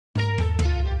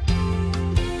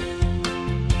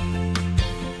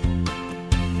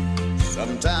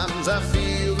Sometimes I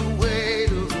feel the weight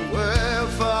of the world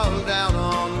fall down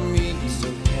on me so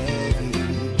heavy,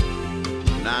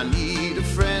 and I need a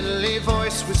friendly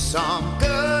voice with some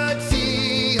good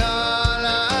theology.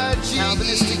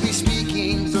 Calvinistically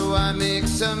speaking, so I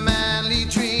mix a manly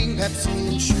drink, Pepsi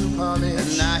and shoe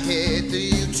polish, and I hit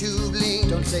the YouTube link.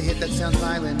 Don't say hit, that sounds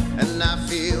violent. And I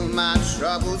feel my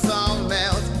troubles all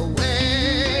melt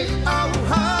away. Oh,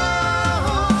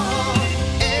 oh,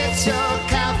 it's your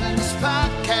Calvinist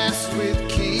podcast with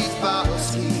Keith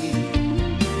Foskey.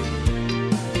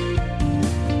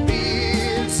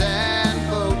 Beards and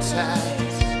bow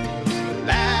ties,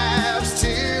 laughs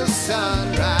till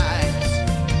sunrise.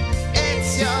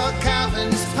 It's your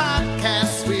Calvinist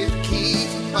podcast with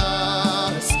Keith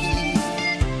Foskey.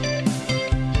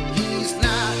 He's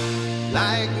not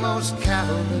like most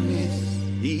Calvinists,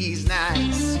 he's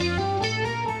nice.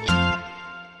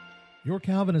 Your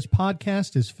Calvinist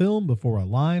podcast is filmed before a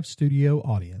live studio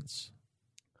audience.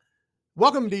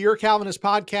 Welcome to Your Calvinist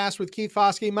podcast with Keith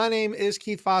Foskey. My name is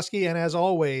Keith Foskey, and as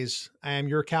always, I am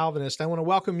your Calvinist. I want to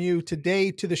welcome you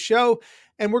today to the show,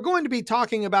 and we're going to be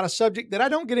talking about a subject that I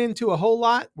don't get into a whole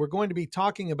lot. We're going to be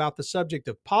talking about the subject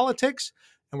of politics,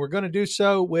 and we're going to do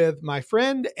so with my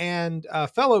friend and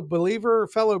fellow believer,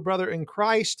 fellow brother in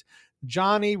Christ,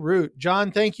 Jonny Root.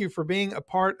 John, thank you for being a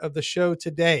part of the show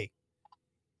today.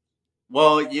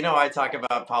 Well, you know, I talk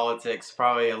about politics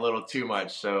probably a little too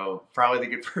much, so probably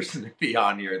the good person to be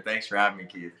on here. Thanks for having me,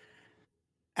 Keith.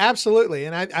 Absolutely.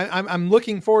 And I'm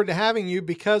looking forward to having you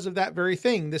because of that very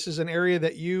thing. This is an area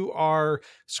that you are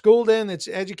schooled in, that's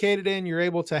educated in. You're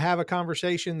able to have a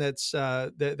conversation that's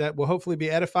that will hopefully be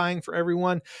edifying for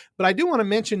everyone. But I do want to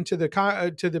mention to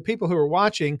the people who are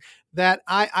watching that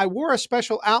I wore a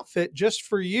special outfit just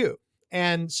for you.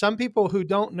 And some people who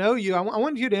don't know you, I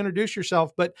want you to introduce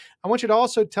yourself, but I want you to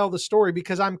also tell the story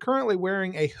because I'm currently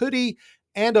wearing a hoodie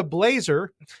and a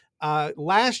blazer.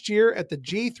 Last year at the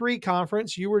G3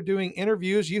 conference, you were doing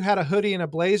interviews. You had a hoodie and a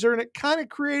blazer, and it kind of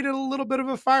created a little bit of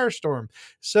a firestorm.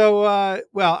 So,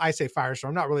 well, I say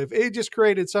firestorm, not really. It just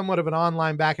created somewhat of an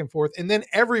online back and forth. And then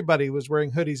everybody was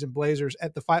wearing hoodies and blazers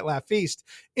at the Fight Laugh Feast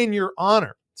in your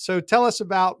honor. So tell us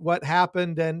about what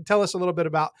happened and tell us a little bit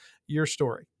about your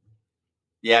story.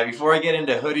 Yeah, before I get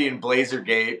into hoodie and blazer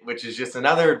gate, which is just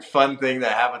another fun thing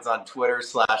that happens on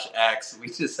Twitter/X, we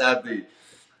just have the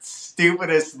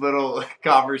stupidest little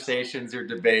conversations or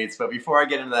debates. But before I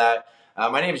get into that,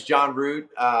 my name is Jonny Root.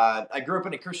 I grew up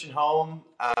in a Christian home.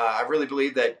 I really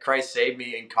believe that Christ saved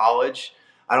me in college.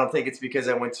 I don't think it's because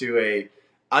I went to a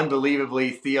unbelievably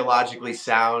theologically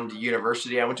sound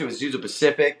university. I went to Azusa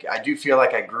Pacific. I do feel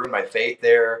like I grew in my faith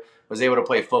there, was able to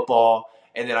play football.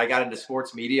 And then I got into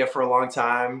sports media for a long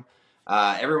time.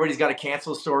 Everybody's got a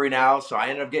cancel story now, so I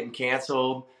ended up getting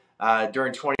canceled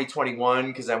during 2021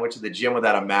 because I went to the gym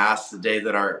without a mask the day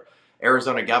that our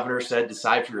Arizona governor said,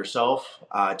 decide for yourself.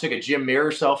 I took a gym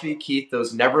mirror selfie. Keith,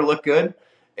 those never look good.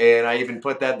 And I even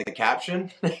put that in the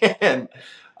caption. and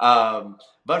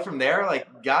But from there,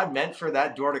 like, God meant for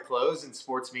that door to close in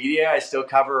sports media. I still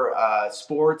cover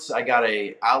sports. I got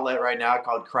a outlet right now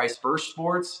called Christ First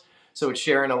Sports. So it's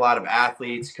sharing a lot of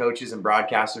athletes, coaches, and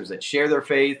broadcasters that share their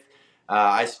faith.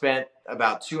 I spent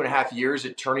about 2.5 years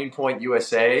at Turning Point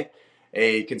USA,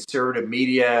 a conservative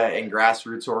media and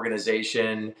grassroots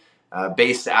organization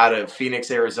based out of Phoenix,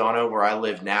 Arizona, where I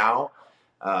live now.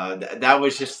 That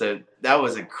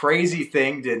was a crazy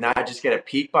thing to not just get a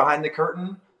peek behind the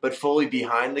curtain, but fully be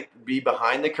behind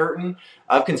the curtain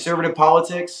of conservative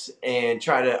politics and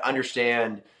try to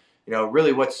understand, you know,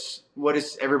 really what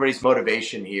is everybody's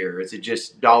motivation here? Is it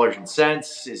just dollars and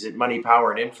cents? Is it money,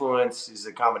 power, and influence? Is it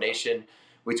a combination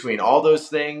between all those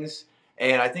things?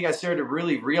 And I think I started to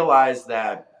really realize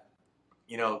that,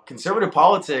 you know, conservative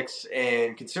politics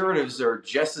and conservatives are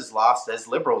just as lost as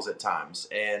liberals at times,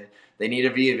 and they need to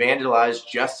be evangelized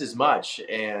just as much.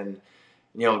 And,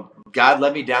 you know, God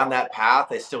led me down that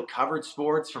path. I still covered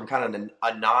sports from kind of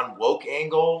a non-woke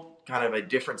angle, kind of a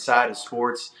different side of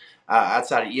sports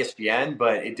outside of ESPN,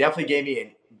 but it definitely gave me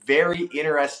a very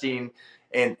interesting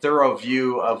and thorough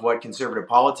view of what conservative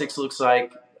politics looks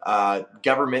like,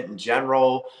 government in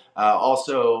general,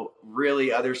 also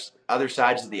really other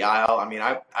sides of the aisle. I mean,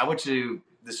 I went to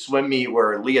the swim meet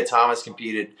where Leah Thomas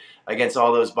competed against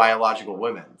all those biological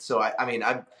women. So,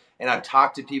 I've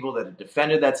talked to people that have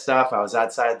defended that stuff. I was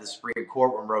outside of the Supreme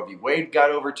Court when Roe v. Wade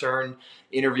got overturned,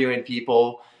 interviewing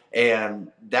people. And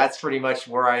that's pretty much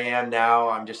where I am now.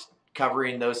 I'm just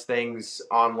covering those things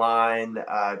online,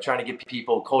 trying to get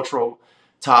people cultural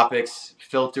topics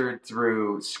filtered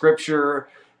through scripture,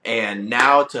 and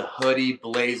now to hoodie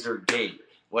blazer gate,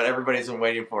 what everybody's been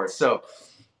waiting for. So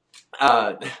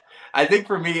Uh, I think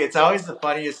for me, it's always the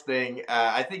funniest thing.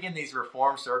 I think in these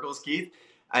reform circles, Keith,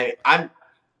 I'm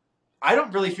I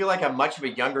don't really feel like I'm much of a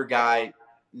younger guy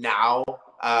now.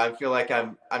 I feel like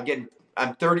I'm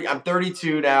 30, I'm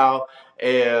 32 now.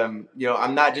 And,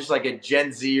 I'm not just like a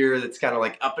Gen Zer that's kind of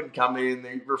like up and coming in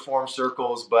the reform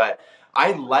circles, but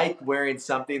I like wearing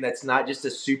something that's not just a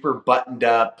super buttoned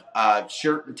up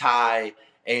shirt and tie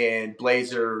and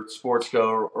blazer, sports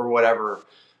coat, or whatever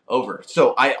over.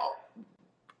 So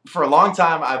for a long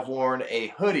time, I've worn a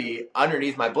hoodie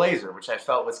underneath my blazer, which I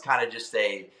felt was kind of just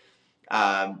a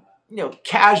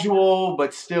casual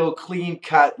but still clean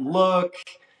cut look.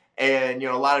 And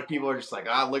a lot of people are just like,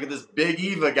 look at this big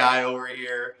Eva guy over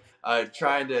here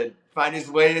trying to find his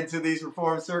way into these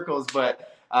reform circles. But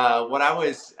when I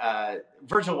was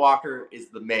Virgil Walker is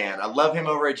the man. I love him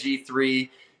over at G3.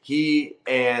 He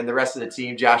and the rest of the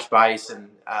team, Josh Bice and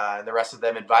the rest of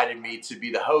them, invited me to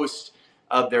be the host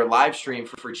of their live stream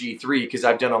for G3 because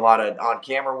I've done a lot of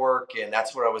on-camera work, and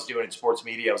that's what I was doing in sports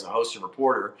media. I was a host and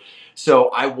reporter. So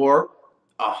I wore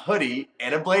a hoodie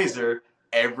and a blazer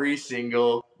every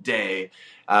single day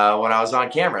when I was on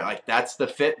camera. Like, that's the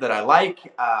fit that I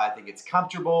like. I think it's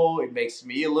comfortable. It makes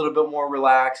me a little bit more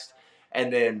relaxed.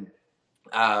 And then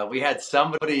we had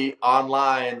somebody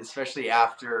online, especially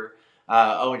after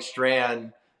Owen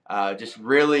Strand just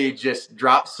really just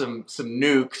dropped some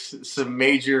nukes, some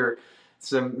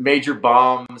major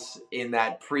bombs in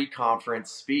that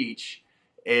pre-conference speech.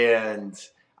 And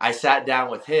I sat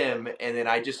down with him, and then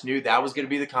I just knew that was going to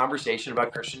be the conversation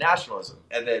about Christian nationalism.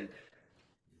 And then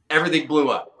everything blew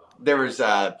up. There was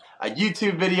a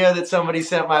YouTube video that somebody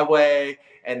sent my way,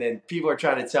 and then people are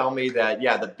trying to tell me that,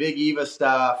 the Big Eva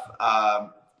stuff.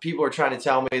 People are trying to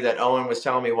tell me that Owen was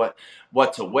telling me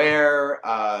what to wear,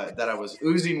 that I was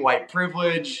oozing white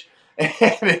privilege. And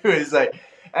it was like,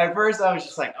 at first I was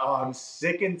just like, oh, I'm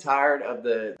sick and tired of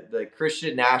the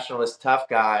Christian nationalist tough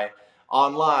guy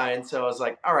online. So I was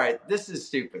like, all right, this is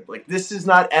stupid. Like, this is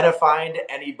not edifying to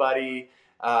anybody.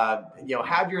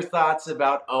 Have your thoughts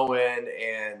about Owen,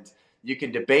 and you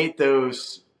can debate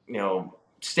those,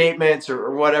 statements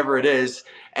or whatever it is.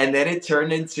 And then it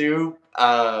turned into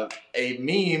a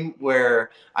meme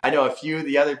where I know a few of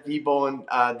the other people in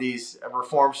these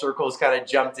reform circles kind of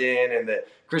jumped in, and the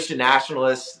Christian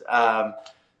nationalists, quote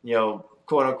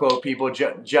unquote, people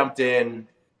jumped in.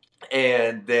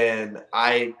 And then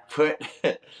I put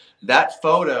that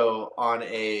photo on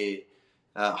a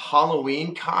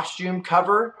Halloween costume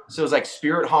cover. So it was like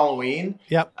Spirit Halloween.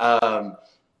 Yep.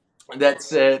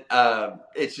 That's it.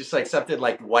 It's just like something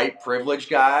like white privilege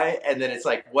guy. And then it's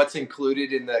like what's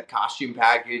included in the costume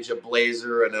package, a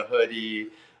blazer and a hoodie,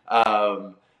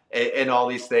 and all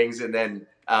these things. And then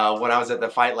when I was at the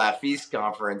Fight Laugh Feast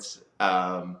conference,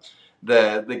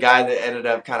 the guy that ended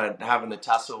up kind of having the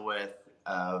tussle with,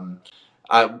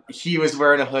 he was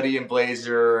wearing a hoodie and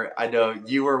blazer. I know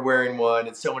you were wearing one,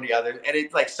 and so many others. And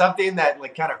it's like something that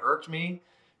like kind of irked me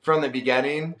from the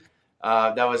beginning.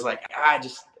 That was like,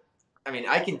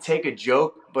 I can take a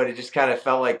joke, but it just kind of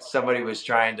felt like somebody was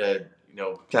trying to,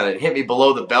 kind of hit me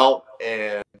below the belt,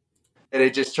 and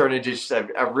it just turned into just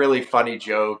a really funny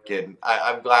joke. And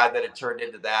I'm glad that it turned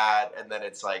into that. And then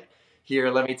it's like, here,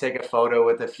 let me take a photo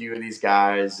with a few of these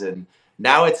guys. And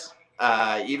now it's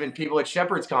even people at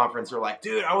Shepherd's Conference are like,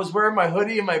 dude, I was wearing my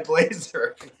hoodie and my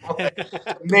blazer.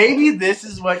 Like, maybe this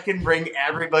is what can bring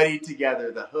everybody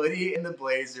together, the hoodie and the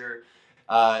blazer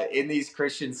in these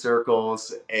Christian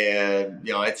circles. And,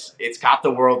 it's caught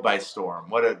the world by storm.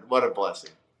 What a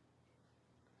blessing.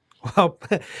 Well,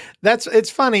 it's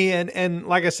funny. And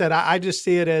like I said, I just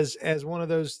see it as one of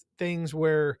those things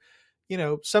where,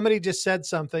 somebody just said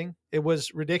something, it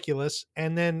was ridiculous.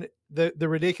 And then the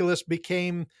ridiculous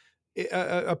became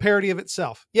a parody of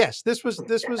itself. Yes, this was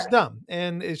dumb,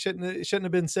 and it shouldn't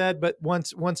have been said. But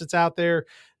once it's out there,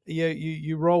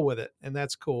 you roll with it, and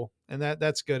that's cool, and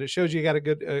that's good. It shows you got a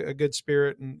good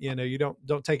spirit, and you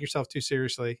don't take yourself too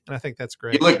seriously, and I think that's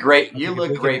great. You look great. You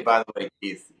look great, by the way,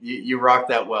 Keith. You rock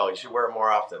that well. You should wear it more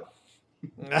often.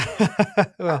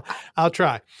 Well, I'll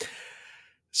try.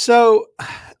 So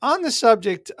on the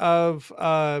subject of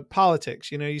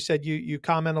politics, you said you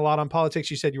comment a lot on politics.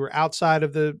 You said you were outside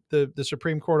of the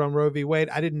Supreme Court on Roe v. Wade.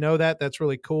 I didn't know that. That's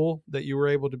really cool that you were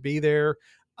able to be there.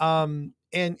 And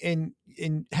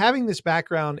having this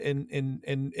background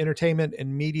in entertainment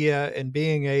and media, and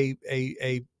being a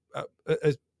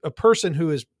person who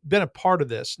has been a part of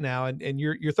this now, and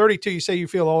you're 32, you say you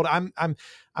feel old.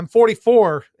 I'm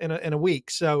 44 in a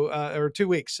week. So, or 2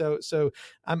 weeks. So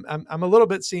I'm a little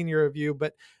bit senior of you,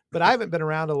 but but I haven't been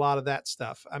around a lot of that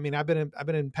stuff. I mean, I've been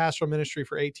in pastoral ministry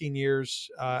for 18 years.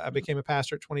 I became a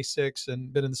pastor at 26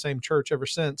 and been in the same church ever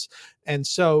since. And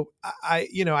so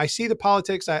I see the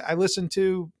politics. I listen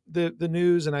to the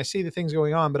news and I see the things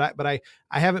going on, but I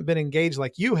haven't been engaged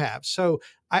like you have. So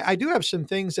I do have some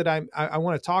things that I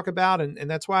want to talk about, and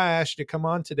that's why I asked you to come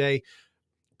on today.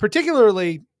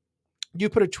 Particularly, you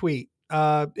put a tweet.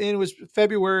 And it was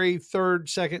February 3rd,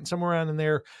 2nd, somewhere around in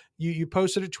there. You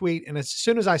posted a tweet, and as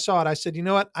soon as I saw it, I said, you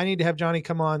know what? I need to have Jonny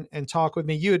come on and talk with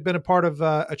me. You had been a part of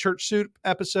a Church Soup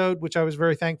episode, which I was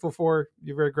very thankful for.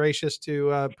 You're very gracious to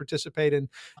participate in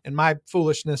my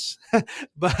foolishness,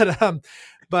 but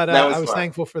I was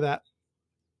thankful for that.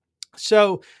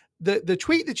 So the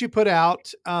tweet that you put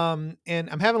out, and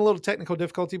I'm having a little technical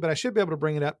difficulty, but I should be able to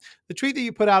bring it up. The tweet that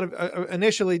you put out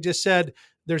initially just said,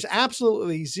 there's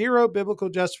absolutely zero biblical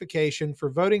justification for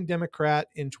voting Democrat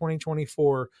in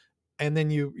 2024. And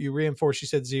then you reinforced, you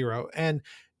said zero. And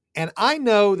I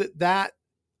know that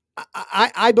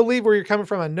I believe where you're coming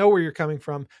from. I know where you're coming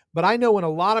from, but I know when a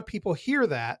lot of people hear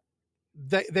that,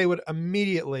 they would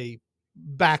immediately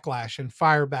backlash and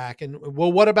fire back. And,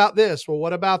 well, what about this? Well,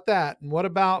 what about that? And what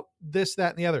about this, that,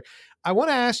 and the other? I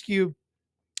want to ask you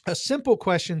a simple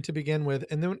question to begin with,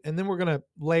 and then we're going to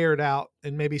layer it out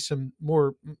and maybe some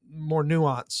more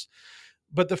nuance.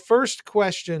 But the first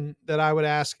question that I would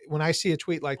ask when I see a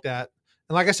tweet like that,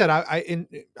 and like I said, I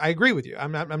agree with you.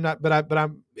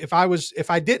 If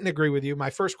I didn't agree with you, my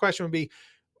first question would be,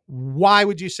 why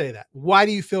would you say that? Why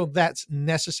do you feel that's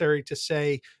necessary to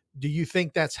say? Do you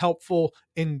think that's helpful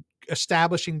in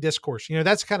establishing discourse? You know,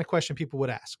 that's the kind of question people would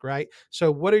ask, right?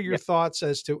 So what are your thoughts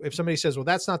as to if somebody says, well,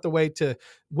 that's not the way to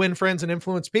win friends and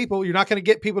influence people? You're not going to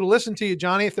get people to listen to you,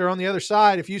 Jonny, if they're on the other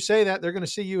side. If you say that, they're going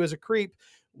to see you as a creep.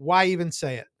 Why even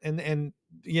say it? And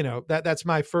you know, that's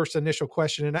my first initial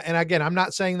question. And again, I'm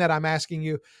not saying that. I'm asking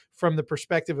you from the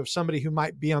perspective of somebody who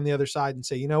might be on the other side and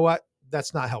say, you know what,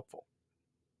 that's not helpful.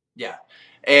 Yeah.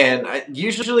 And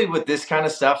usually with this kind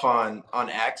of stuff on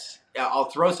X, I'll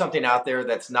throw something out there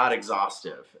that's not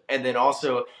exhaustive. And then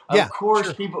also, of course,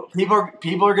 sure,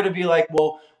 people are going to be like,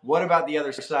 well, what about the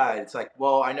other side? It's like,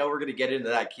 well, I know we're going to get into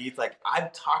that, Keith. Like,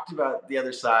 I've talked about the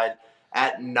other side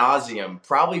at nauseum,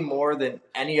 probably more than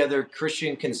any other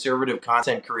Christian conservative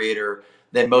content creator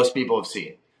that most people have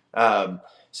seen.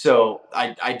 So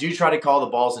I do try to call the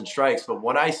balls and strikes. But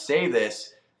when I say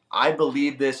this, I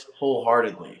believe this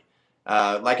wholeheartedly.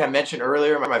 Like I mentioned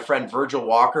earlier, my friend Virgil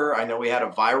Walker, I know we had a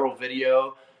viral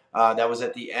video that was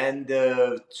at the end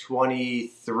of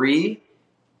 23.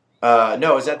 No,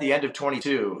 it was at the end of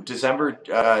 22, December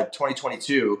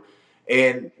 2022.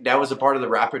 And that was a part of the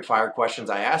rapid fire questions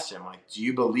I asked him. Like, do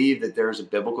you believe that there's a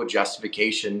biblical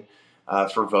justification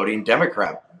for voting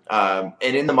Democrat? And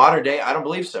in the modern day, I don't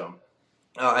believe so.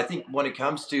 I think when it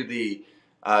comes to the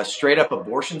straight up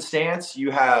abortion stance,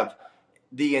 you have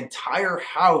the entire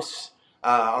House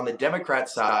on the Democrat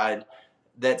side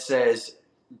that says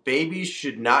babies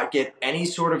should not get any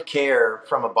sort of care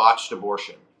from a botched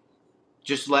abortion.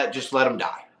 Just let them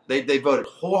die. They voted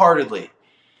wholeheartedly.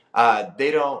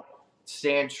 They don't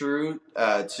stand true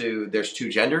to there's two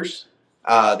genders.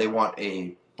 They want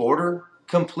a border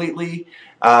completely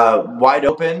wide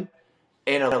open,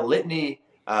 and a litany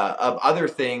of other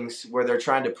things where they're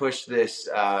trying to push this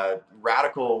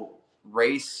radical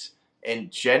race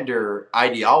and gender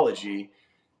ideology.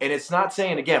 And it's not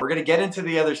saying, again, we're going to get into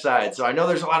the other side. So I know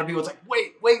there's a lot of people that's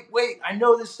like, wait, I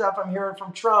know this stuff I'm hearing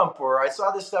from Trump, or I saw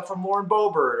this stuff from Lauren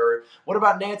Boebert, or what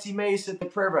about Nancy Mace at the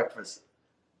prayer breakfast?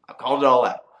 I've called it all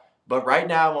out. But right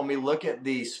now, when we look at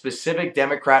the specific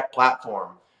Democrat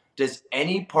platform, does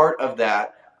any part of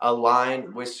that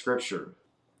align with Scripture?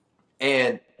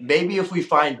 And maybe if we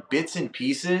find bits and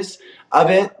pieces of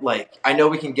it, like I know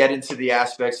we can get into the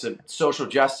aspects of social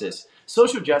justice.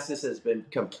 Social justice has been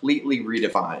completely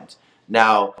redefined.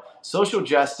 Now, social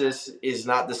justice is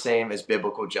not the same as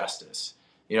biblical justice.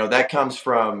 You know, that comes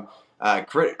from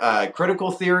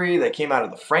critical theory that came out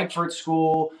of the Frankfurt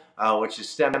School, which is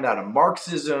stemmed out of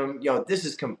Marxism. You know, this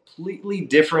is completely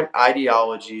different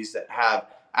ideologies that have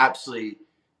absolutely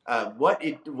what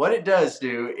it does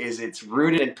do is it's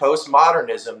rooted in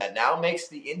postmodernism that now makes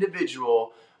the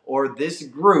individual or this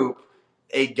group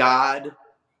a god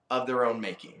of their own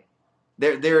making.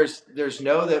 There's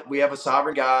no that we have a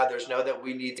sovereign God. There's no that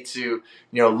we need to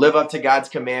live up to God's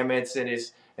commandments and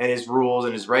his rules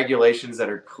and his regulations that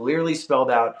are clearly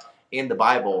spelled out in the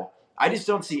Bible. I just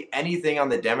don't see anything on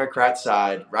the Democrat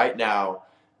side right now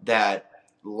that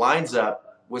lines up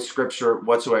with Scripture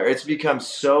whatsoever. It's become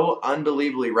so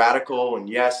unbelievably radical. And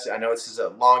yes, I know this is a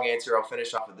long answer. I'll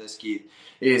finish off with this, Keith.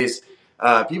 It is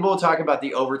People will talk about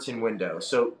the Overton window.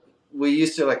 So we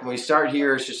used to, like, when we start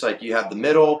here, it's just like you have the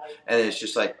middle, and it's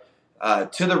just like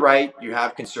to the right you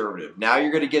have conservative. Now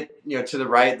you're going to get, to the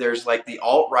right, there's like the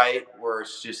alt right, where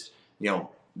it's just,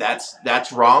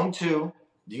 that's wrong too.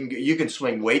 You can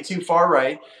swing way too far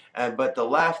right, but the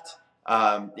left,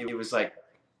 it was like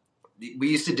we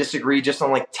used to disagree just on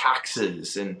like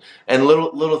taxes and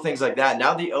little things like that.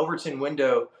 Now the Overton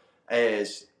window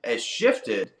has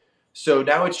shifted, so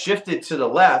now it's shifted to the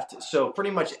left. So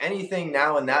pretty much anything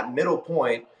now in that middle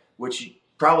point, which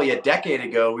probably a decade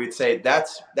ago we'd say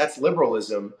that's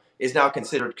liberalism, is now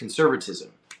considered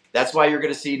conservatism. That's why you're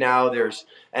going to see now there's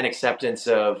an acceptance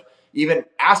of even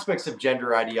aspects of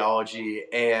gender ideology,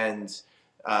 and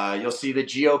you'll see the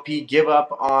GOP give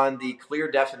up on the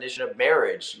clear definition of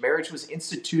marriage. Marriage was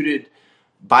instituted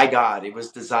by God. It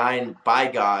was designed by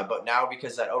God. But now,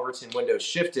 because that Overton window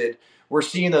shifted, we're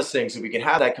seeing those things, and we can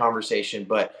have that conversation.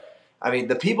 But I mean,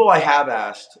 the people I have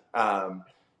asked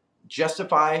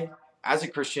justify, as a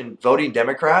Christian, voting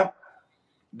Democrat.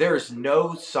 There's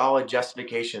no solid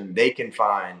justification they can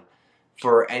find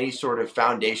for any sort of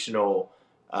foundational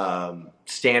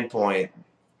standpoint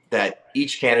that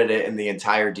each candidate in the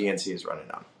entire DNC is running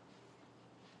on.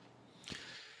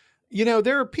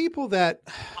 There are people that,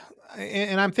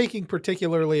 and I'm thinking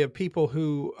particularly of people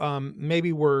who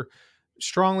maybe were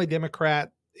strongly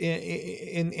Democrat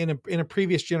in a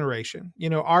previous generation.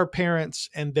 Our parents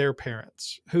and their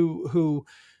parents who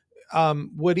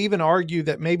would even argue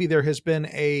that maybe there has been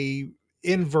a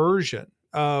inversion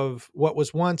of what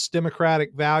was once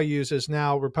Democratic values is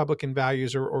now Republican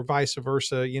values, or vice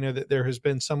versa. That there has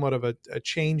been somewhat of a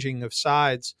changing of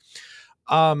sides.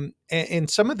 And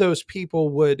some of those people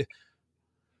would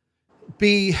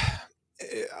be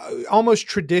almost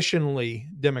traditionally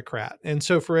Democrat. And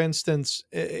so, for instance,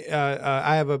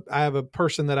 I have a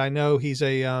person that I know. He's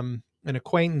an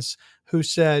acquaintance who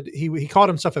said he called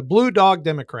himself a blue dog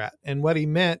Democrat. And what he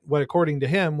meant, what according to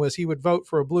him, was he would vote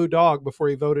for a blue dog before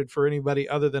he voted for anybody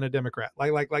other than a Democrat.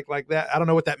 Like that. I don't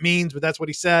know what that means, but that's what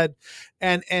he said.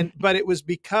 But it was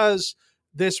because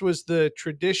this was the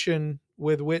tradition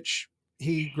with which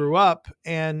he grew up.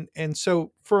 And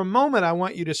so for a moment, I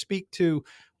want you to speak to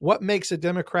what makes a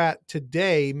Democrat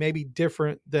today maybe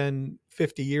different than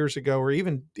 50 years ago, or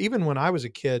even when I was a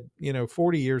kid,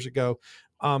 40 years ago.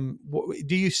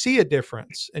 Do you see a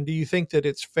difference? And do you think that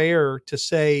it's fair to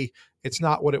say it's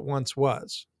not what it once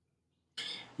was?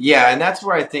 Yeah, and that's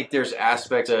where I think there's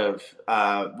aspects of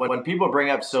when people bring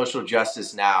up social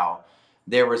justice now,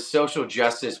 there was social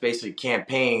justice basically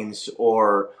campaigns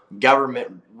or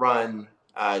government-run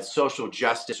social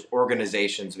justice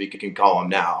organizations, we can call them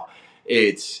now.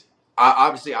 It's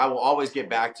obviously, I will always get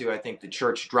back to, I think the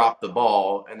church dropped the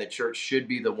ball, and the church should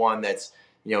be the one that's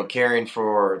caring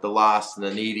for the lost and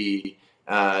the needy,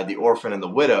 the orphan and the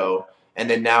widow. And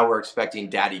then now we're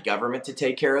expecting daddy government to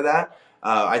take care of that.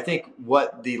 I think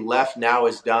what the left now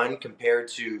has done compared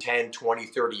to 10, 20,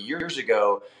 30 years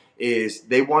ago is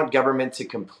they want government to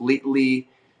completely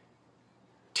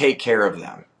take care of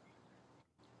them.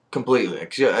 Completely.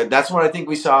 That's what I think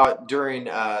we saw during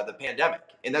the pandemic.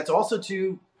 And that's also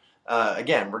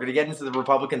again, we're going to get into the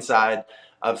Republican side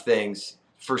of things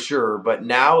for sure. But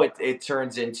now it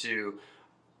turns into,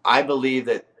 I believe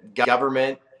that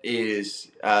government is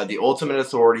the ultimate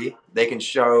authority. They can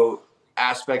show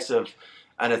aspects of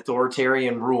an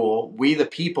authoritarian rule. We, the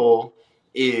people,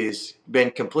 is been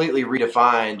completely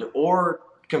redefined or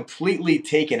completely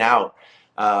taken out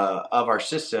of our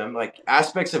system. Like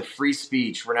aspects of free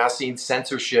speech, we're now seeing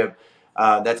censorship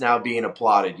that's now being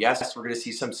applauded. Yes, we're going to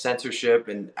see some censorship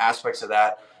and aspects of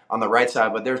that on the right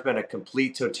side, but there's been a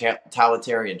complete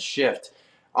totalitarian shift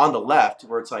on the left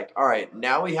where it's like, all right,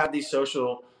 now we have these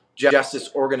social justice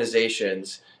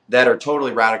organizations that are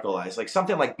totally radicalized, like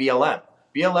something like BLM.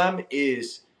 BLM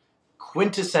is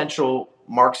quintessential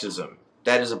Marxism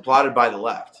that is applauded by the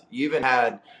left. You even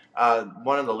had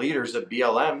one of the leaders of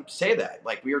BLM say that,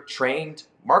 like, we are trained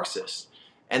Marxists,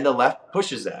 and the left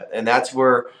pushes that. And that's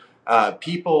where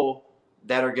people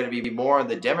that are going to be more on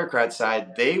the Democrat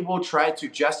side, they will try to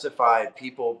justify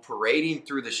people parading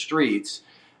through the streets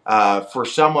for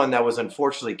someone that was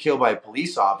unfortunately killed by a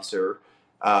police officer,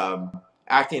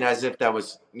 acting as if that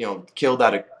was, killed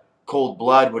out of cold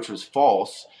blood, which was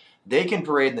false. They can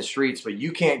parade in the streets, but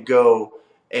you can't go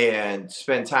and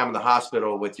spend time in the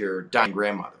hospital with your dying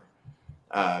grandmother.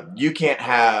 You can't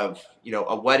have,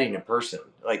 a wedding in person.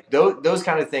 Like those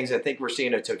kind of things. I think we're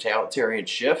seeing a totalitarian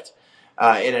shift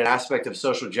in an aspect of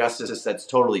social justice that's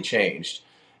totally changed.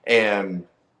 And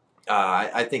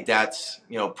I think that's,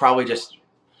 probably just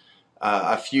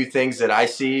a few things that I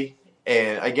see.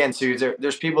 And again, too,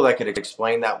 there's people that could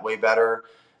explain that way better.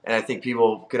 And I think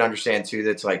people could understand too,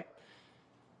 that's like,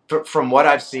 from what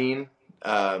I've seen,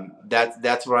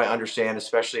 that's what I understand,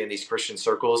 especially in these Christian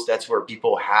circles. That's where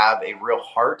people have a real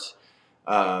heart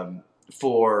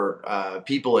for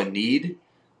people in need.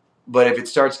 But if it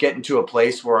starts getting to a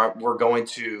place where we're going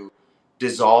to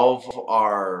dissolve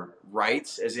our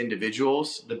rights as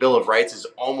individuals, the Bill of Rights is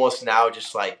almost now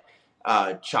just like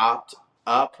chopped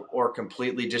up or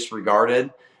completely disregarded,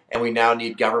 and we now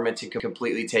need government to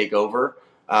completely take over.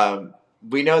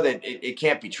 We know that it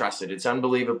can't be trusted. It's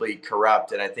unbelievably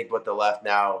corrupt, and I think what the left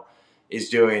now is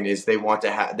doing is they want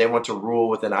to rule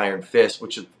with an iron fist,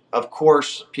 which of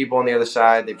course people on the other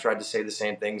side, they've tried to say the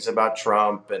same things about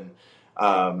Trump, and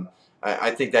I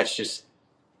think that's just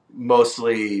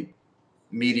mostly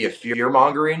media fear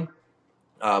mongering.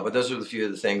 But those are the few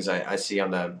of the things I see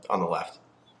on the left.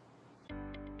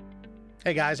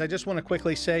 Hey guys, I just want to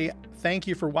quickly say thank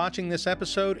you for watching this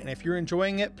episode, and if you're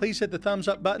enjoying it, please hit the thumbs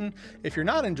up button. If you're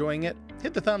not enjoying it,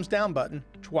 hit the thumbs down button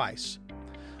twice.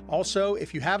 Also,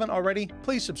 if you haven't already,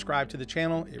 please subscribe to the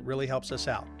channel. It really helps us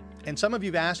out. And some of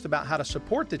you've asked about how to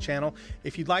support the channel.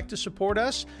 If you'd like to support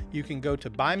us, you can go to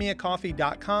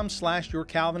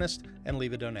buymeacoffee.com/yourcalvinist and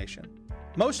leave a donation.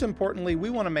 Most importantly,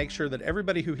 we want to make sure that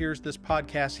everybody who hears this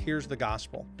podcast hears the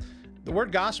gospel. The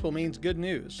word gospel means good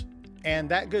news. And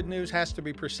that good news has to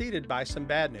be preceded by some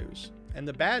bad news. And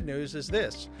the bad news is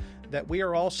this, that we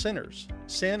are all sinners.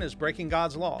 Sin is breaking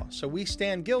God's law, so we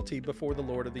stand guilty before the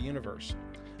Lord of the universe.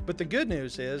 But the good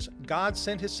news is God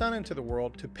sent his Son into the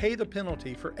world to pay the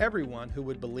penalty for everyone who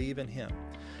would believe in him.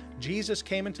 Jesus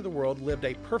came into the world, lived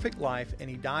a perfect life, and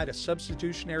he died a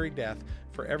substitutionary death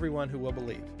for everyone who will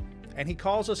believe. And he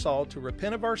calls us all to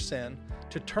repent of our sin,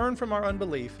 to turn from our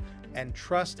unbelief, and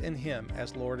trust in him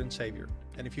as Lord and Savior.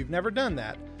 And if you've never done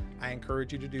that, I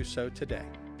encourage you to do so today.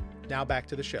 Now back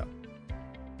to the show.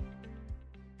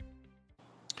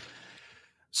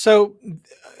 So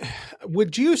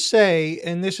would you say,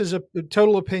 and this is a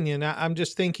total opinion, I'm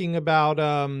just thinking about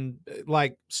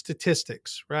like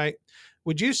statistics, right?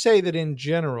 Would you say that in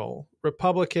general,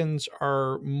 Republicans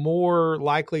are more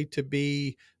likely to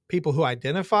be people who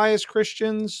identify as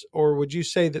Christians, or would you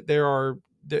say that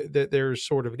that there's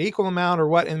sort of an equal amount, or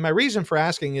what? And my reason for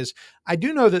asking is I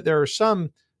do know that there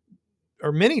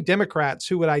are many Democrats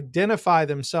who would identify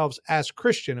themselves as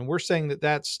Christian. And we're saying that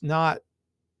that's not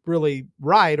really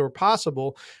right or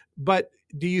possible, but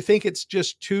do you think it's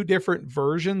just two different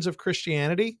versions of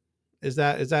Christianity? Is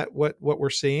that what we're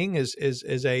seeing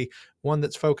is a one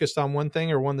that's focused on one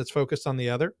thing or one that's focused on the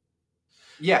other?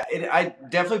 Yeah, I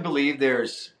definitely believe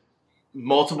there's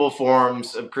multiple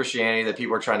forms of Christianity that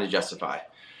people are trying to justify.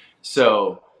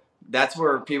 So that's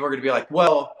where people are going to be like,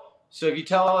 well, so if you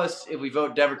tell us if we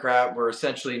vote Democrat, we're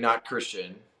essentially not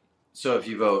Christian. So if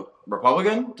you vote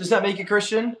Republican, does that make you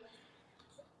Christian?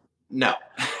 No.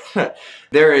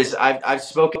 I've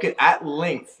spoken at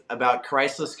length about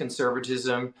Christless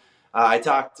conservatism. I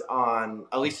talked on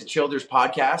Elisa Childers'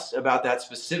 podcast about that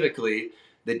specifically,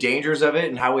 the dangers of it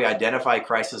and how we identify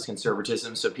Christless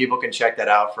conservatism. So people can check that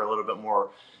out for a little bit more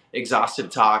exhaustive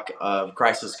talk of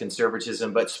Christless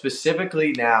conservatism. But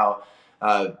specifically now,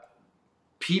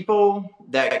 people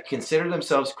that consider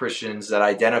themselves Christians, that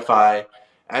identify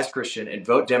as Christian and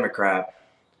vote Democrat,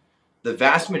 the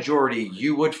vast majority,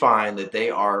 you would find that they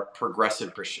are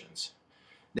progressive Christians.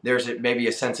 There's maybe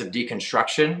a sense of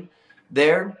deconstruction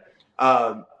there,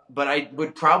 but I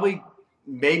would probably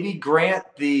maybe grant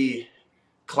the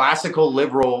classical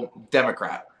liberal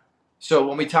Democrat. So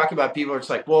when we talk about people, it's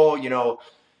like, well,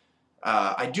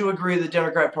 I do agree the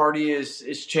Democrat Party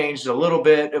is changed a little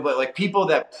bit, but like people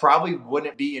that probably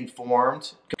wouldn't be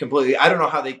informed completely. I don't know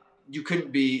how you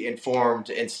couldn't be informed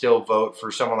and still vote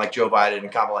for someone like Joe Biden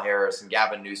and Kamala Harris and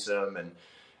Gavin Newsom and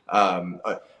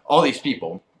all these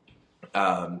people.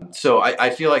 So I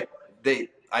feel like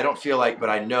I don't feel like, but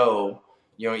I know,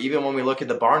 even when we look at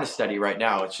the Barna study right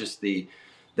now, it's just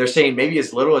they're saying maybe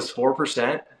as little as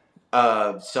 4%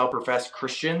 of self-professed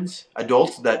Christians,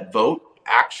 adults that vote,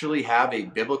 actually have a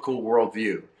biblical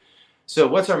worldview. So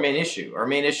what's our main issue? Our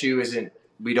main issue isn't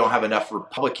we don't have enough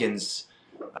Republicans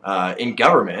in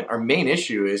government. Our main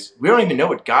issue is we don't even know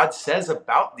what God says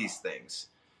about these things.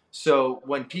 So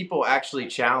when people actually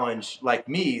challenge, like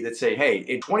me, that say, hey,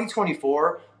 in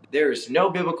 2024, there is no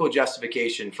biblical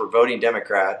justification for voting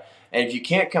Democrat. And if you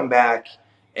can't come back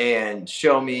and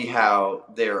show me how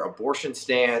their abortion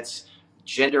stance,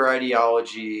 gender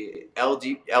ideology,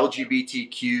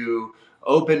 LGBTQ,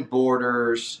 open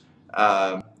borders,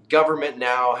 government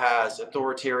now has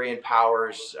authoritarian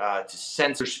powers to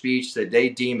censor speech that they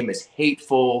deem as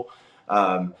hateful.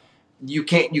 you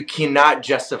cannot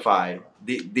justify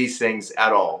these things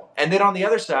at all. And then on the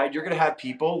other side, you're going to have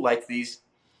people like these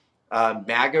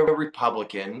MAGA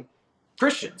Republican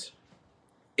Christians.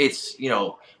 It's,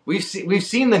 we've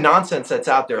seen the nonsense that's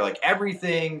out there. Like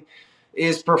everything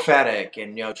is prophetic,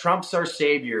 and Trump's our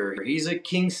savior. Or he's a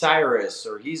King Cyrus,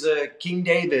 or he's a King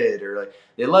David, or like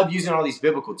they love using all these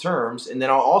biblical terms. And then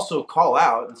I'll also call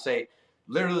out and say,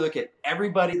 literally look at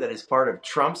everybody that is part of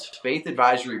Trump's faith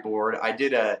advisory board. I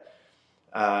did a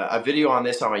video on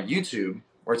this on my YouTube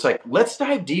where it's like, let's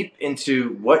dive deep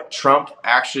into what Trump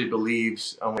actually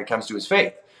believes when it comes to his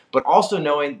faith, but also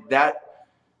knowing that,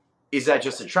 is that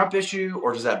just a Trump issue,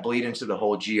 or does that bleed into the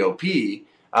whole GOP?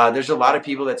 There's a lot of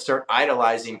people that start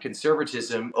idolizing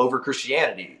conservatism over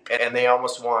Christianity, and they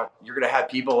almost you're going to have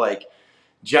people like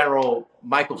General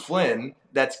Michael Flynn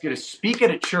that's going to speak at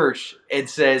a church and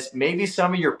says maybe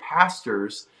some of your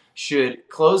pastors should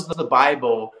close the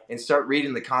Bible and start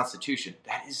reading the Constitution.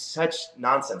 That is such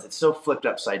nonsense. It's so flipped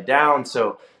upside down.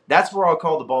 So that's where I'll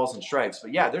call the balls and strikes.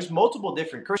 But yeah, there's multiple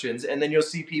different Christians, and then you'll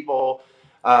see people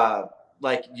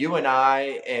like you and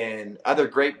I and other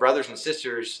great brothers and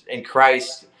sisters in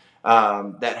Christ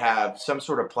that have some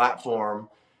sort of platform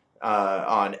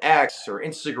on X or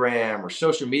Instagram or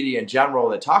social media in general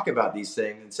that talk about these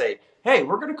things and say, hey,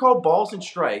 we're going to call balls and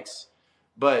strikes,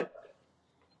 but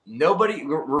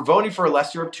we're voting for a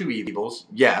lesser of two evils,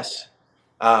 yes.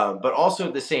 But also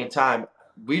at the same time,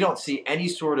 we don't see any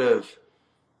sort of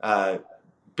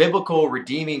biblical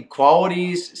redeeming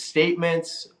qualities,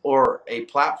 statements, or a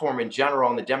platform in general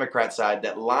on the Democrat side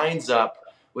that lines up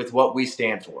with what we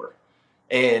stand for.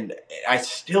 And I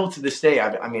still, to this day,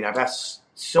 I've asked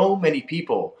so many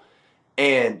people,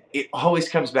 and it always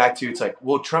comes back to, it's like,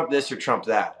 well, Trump this or Trump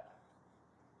that.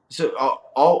 So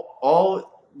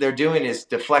all they're doing is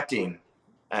deflecting,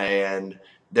 and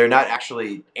they're not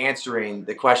actually answering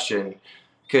the question,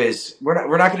 because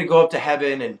we're not going to go up to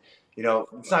heaven and,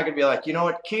 it's not going to be like, you know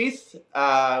what, Keith,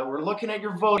 we're looking at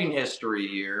your voting history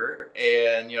here,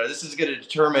 and, this is going to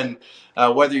determine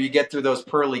whether you get through those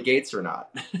pearly gates or not.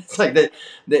 It's like that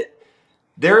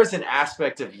there is an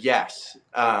aspect of, yes,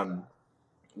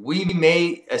 we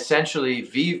may essentially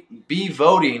be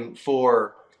voting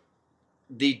for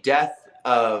the death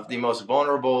of the most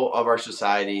vulnerable of our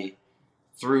society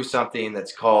through something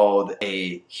that's called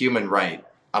a human right,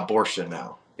 abortion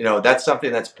now. That's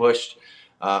something that's pushed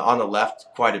on the left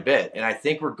quite a bit. And I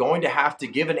think we're going to have to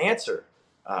give an answer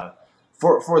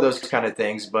for those kind of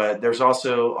things. But there's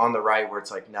also on the right where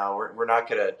it's like, no, we're not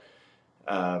going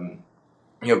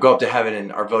to go up to heaven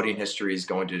and our voting history is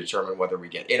going to determine whether we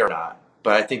get in or not.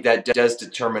 But I think that does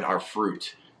determine our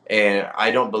fruit. And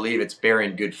I don't believe it's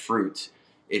bearing good fruit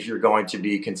if you're going to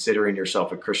be considering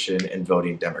yourself a Christian and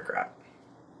voting Democrat.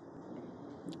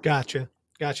 Gotcha.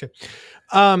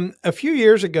 A few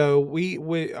years ago,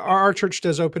 our church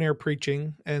does open air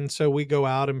preaching. And so we go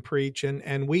out and preach,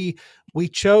 and we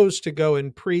chose to go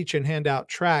and preach and hand out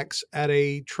tracts at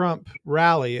a Trump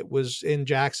rally. It was in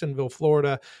Jacksonville,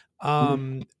 Florida.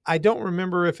 I don't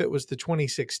remember if it was the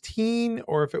 2016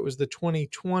 or if it was the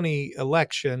 2020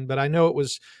 election, but I know it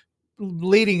was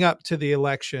leading up to the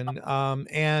election.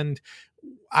 And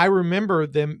I remember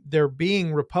there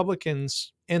being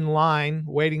Republicans in line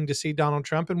waiting to see Donald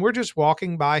Trump, and we're just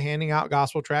walking by handing out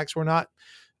gospel tracts. We're not,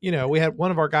 we had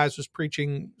one of our guys was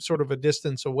preaching sort of a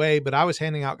distance away, but I was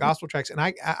handing out gospel tracts. And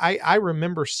I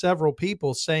remember several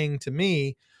people saying to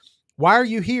me, why are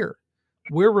you here?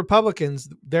 We're Republicans,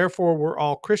 therefore we're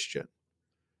all Christian.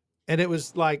 And it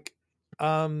was like,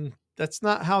 that's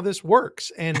not how this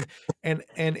works. And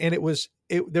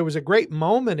there was a great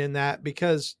moment in that,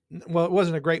 because, well, it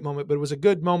wasn't a great moment, but it was a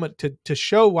good moment to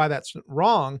show why that's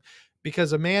wrong,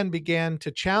 because a man began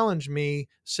to challenge me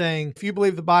saying, if you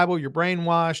believe the Bible, you're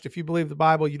brainwashed. If you believe the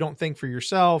Bible, you don't think for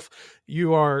yourself.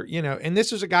 You are, and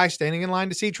this is a guy standing in line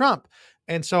to see Trump.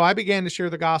 And so I began to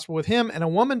share the gospel with him, and a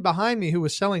woman behind me who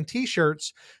was selling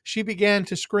t-shirts, she began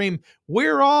to scream,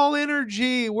 we're all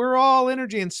energy,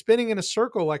 and spinning in a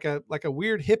circle like a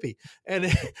weird hippie. And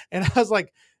I was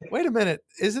like, wait a minute,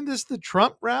 isn't this the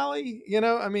Trump rally?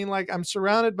 I'm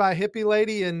surrounded by hippie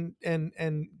lady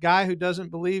and guy who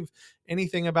doesn't believe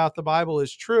anything about the Bible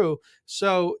is true.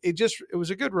 So it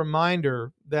was a good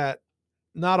reminder that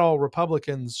not all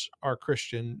Republicans are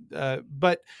Christian,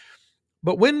 but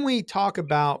when we talk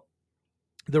about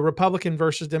the Republican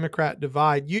versus Democrat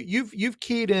divide, you've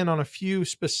keyed in on a few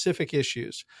specific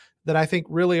issues that I think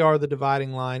really are the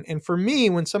dividing line. And for me,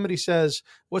 when somebody says,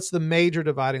 what's the major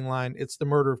dividing line? It's the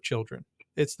murder of children.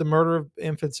 It's the murder of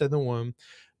infants in the womb.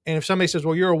 And if somebody says,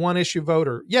 well, you're a one issue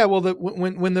voter. Yeah. Well,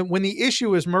 when the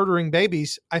issue is murdering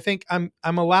babies, I think I'm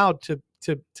allowed to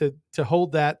to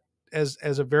hold that as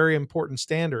a very important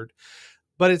standard.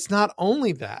 But it's not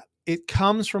only that; it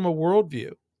comes from a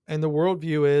worldview, and the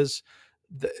worldview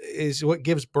is what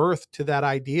gives birth to that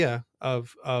idea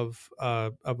of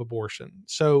abortion.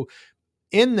 So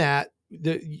in that,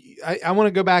 I want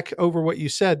to go back over what you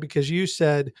said, because you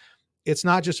said it's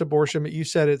not just abortion, but you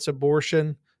said it's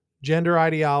abortion, gender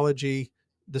ideology,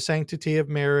 the sanctity of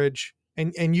marriage.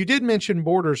 And you did mention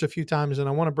borders a few times, and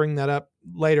I want to bring that up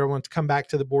later. I want to come back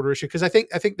to the border issue, because I think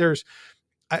there's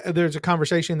a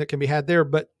conversation that can be had there.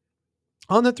 But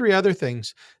on the three other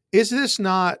things, is this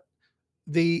not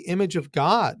the image of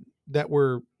God that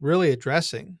we're really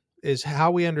addressing? Is how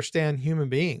we understand human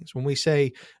beings when we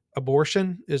say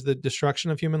abortion is the destruction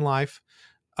of human life.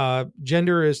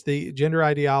 Gender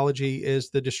ideology is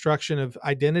the destruction of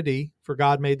identity, for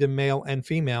God made them male and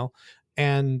female.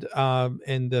 And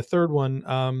the third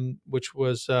one, which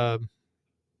was,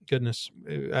 goodness,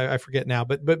 I forget now,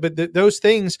 but those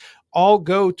things all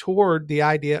go toward the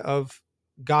idea of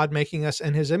God making us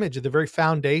in his image, at the very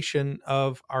foundation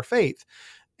of our faith.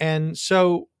 And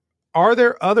so, are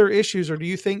there other issues, or do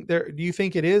you think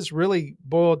it is really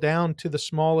boiled down to the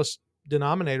smallest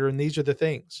denominator, and these are the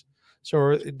things? So,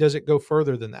 or does it go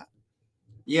further than that?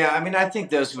 Yeah, I mean, I think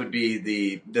those would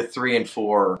be the 3 and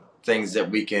 4 things that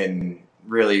we can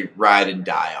really ride and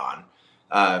die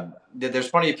on. There's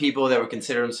plenty of people that would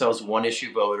consider themselves one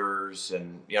issue voters,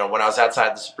 and when I was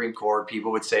outside the Supreme Court,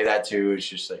 people would say that too. It's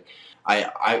just like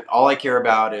all I care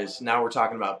about is, now we're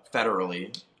talking about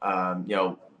federally.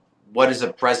 What is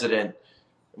a president?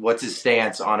 What's his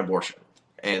stance on abortion?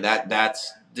 And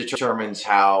that's determines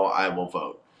how I will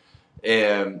vote.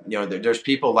 And there's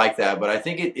people like that, but I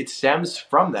think it stems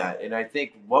from that. And I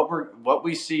think what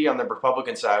we see on the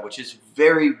Republican side, which is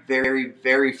very, very,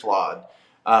 very flawed,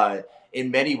 in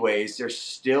many ways, there's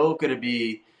still going to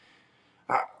be,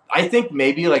 I think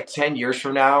maybe like 10 years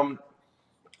from now,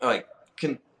 like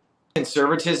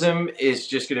conservatism is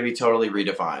just going to be totally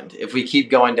redefined if we keep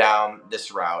going down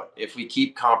this route, if we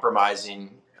keep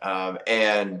compromising,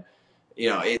 and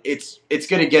it's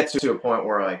going to get to a point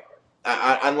where, like,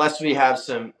 unless we have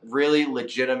some really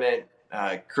legitimate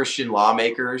Christian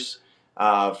lawmakers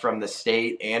from the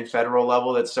state and federal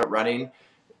level that start running,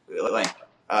 like,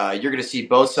 you're going to see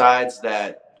both sides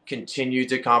that continue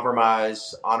to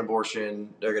compromise on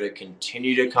abortion. They're going to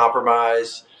continue to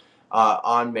compromise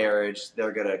on marriage.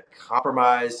 They're going to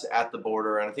compromise at the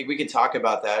border. And I think we can talk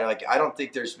about that. Like, I don't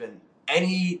think there's been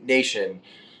any nation,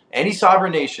 any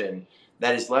sovereign nation,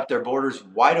 that has left their borders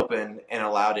wide open and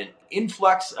allowed an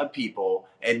influx of people.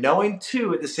 And knowing,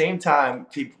 too, at the same time,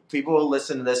 people will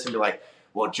listen to this and be like,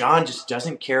 well, John just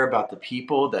doesn't care about the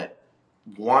people that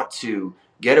want to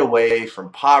get away from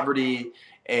poverty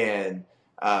and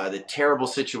the terrible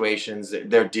situations that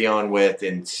they're dealing with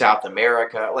in South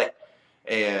America,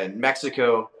 and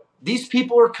Mexico. These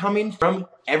people are coming from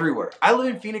everywhere. I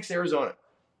live in Phoenix, Arizona.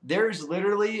 There's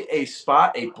literally a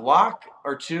spot, a block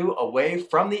or two away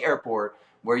from the airport,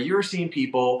 where you're seeing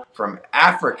people from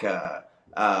Africa,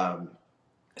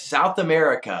 South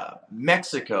America,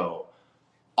 Mexico,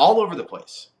 all over the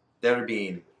place that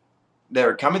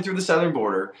are coming through the southern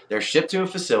border. They're shipped to a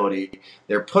facility,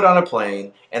 they're put on a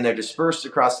plane, and they're dispersed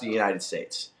across the United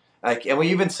States. And we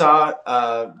even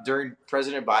saw during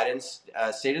President Biden's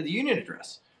State of the Union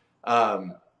address,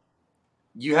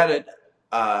 you had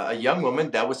a young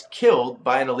woman that was killed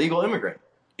by an illegal immigrant.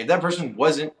 If that person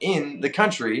wasn't in the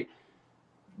country,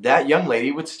 that young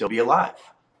lady would still be alive.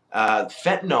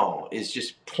 Fentanyl is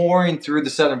just pouring through the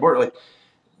southern border. Like,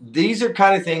 these are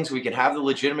kind of things we can have the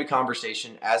legitimate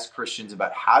conversation as Christians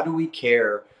about. How do we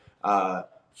care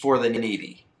for the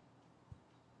needy?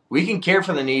 We can care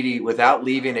for the needy without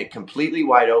leaving it completely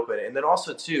wide open. And then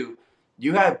also, too,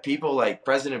 you have people like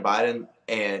President Biden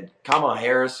and Kamala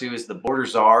Harris, who is the border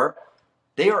czar.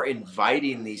 They are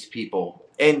inviting these people.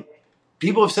 And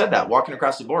people have said that walking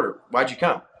across the border. Why'd you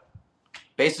come?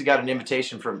 Basically got an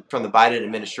invitation from the Biden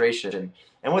administration.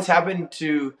 And what's happened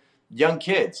to young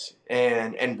kids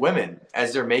and women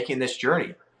as they're making this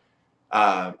journey?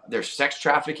 There's sex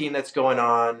trafficking that's going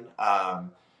on.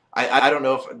 I don't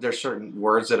know if there's certain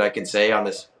words that I can say on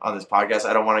this podcast.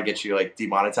 I don't want to get you like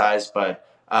demonetized, but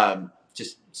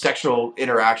just sexual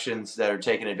interactions that are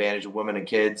taking advantage of women and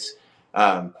kids.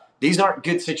 These aren't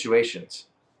good situations.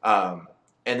 And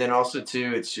then also,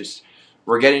 too, it's just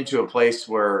we're getting to a place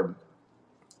where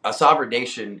a sovereign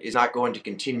nation is not going to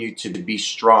continue to be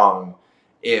strong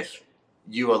if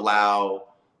you allow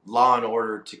law and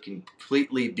order to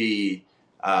completely be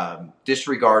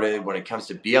disregarded when it comes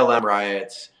to BLM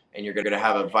riots, and you're going to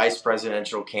have a vice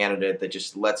presidential candidate that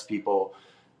just lets people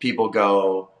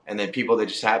go and then people that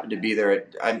just happen to be there.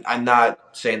 I'm not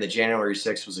saying that January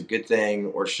 6th was a good thing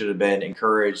or should have been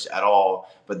encouraged at all,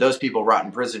 but those people rot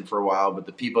in prison for a while. But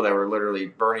the people that were literally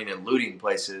burning and looting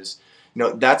places,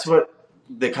 that's what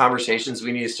the conversations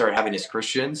we need to start having as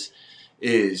Christians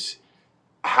is,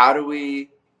 how do we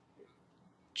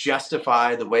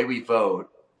justify the way we vote?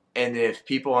 And if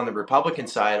people on the Republican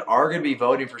side are going to be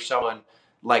voting for someone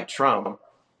like Trump,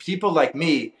 people like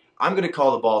me, I'm going to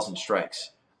call the balls and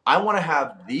strikes. I want to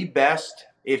have the best.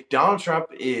 If Donald Trump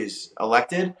is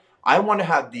elected, I want to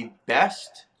have the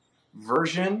best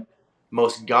version,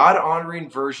 most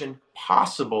God-honoring version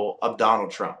possible of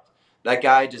Donald Trump. That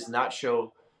guy does not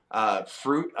show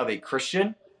fruit of a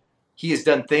Christian. He has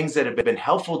done things that have been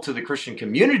helpful to the Christian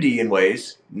community in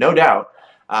ways, no doubt.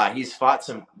 He's fought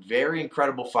some very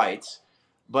incredible fights,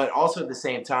 but also at the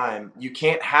same time, you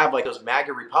can't have like those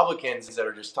MAGA Republicans that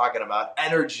are just talking about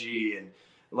energy and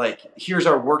like, here's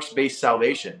our works-based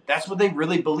salvation. That's what they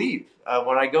really believe.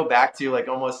 When I go back to like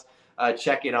almost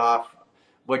checking off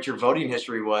what your voting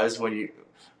history was when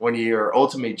you're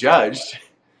ultimately judged,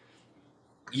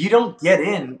 you don't get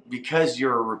in because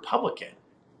you're a Republican.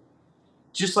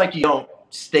 Just like you don't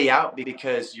stay out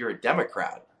because you're a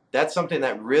Democrat. That's something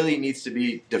that really needs to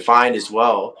be defined as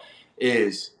well,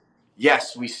 is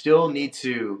yes, we still need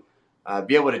to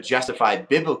be able to justify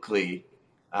biblically,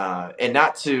 and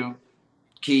not to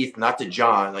Keith, not to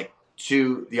John, like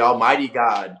to the Almighty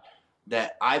God,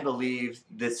 that I believe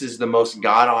this is the most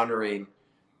God-honoring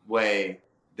way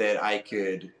that I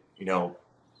could,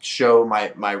 show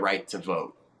my right to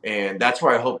vote. And that's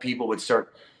where I hope people would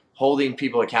start holding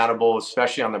people accountable,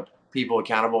 especially on the people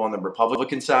accountable on the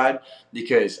Republican side,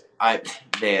 because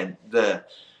when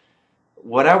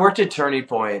I worked at Turning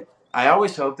Point, I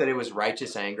always hoped that it was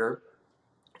righteous anger.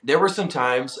 There were some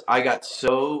times I got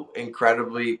so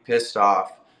incredibly pissed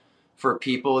off for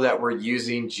people that were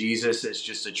using Jesus as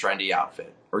just a trendy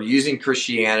outfit or using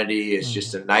Christianity as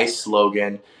just a nice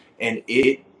slogan, and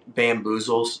it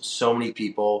bamboozles so many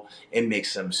people. It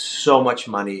makes them so much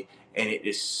money, and it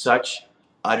is such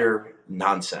utter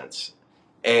nonsense.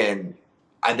 And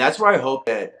that's where I hope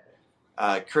that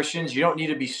Christians, you don't need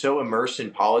to be so immersed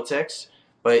in politics,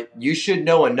 but you should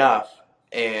know enough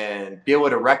and be able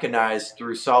to recognize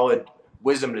through solid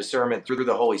wisdom and discernment through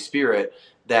the Holy Spirit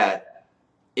that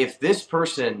if this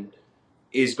person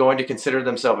is going to consider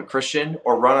themselves a Christian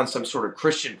or run on some sort of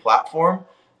Christian platform,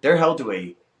 they're held to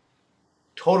a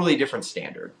totally different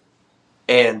standard,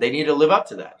 and they need to live up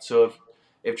to that. So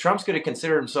if Trump's going to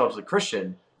consider himself a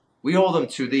Christian, we hold him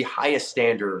to the highest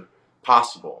standard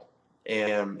possible.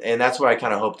 And that's what I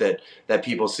kind of hope that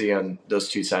people see on those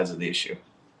two sides of the issue.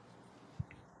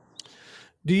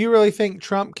 Do you really think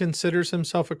Trump considers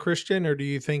himself a Christian, or do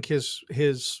you think his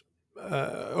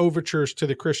overtures to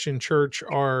the Christian church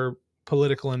are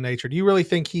political in nature? Do you really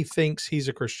think he thinks he's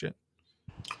a Christian?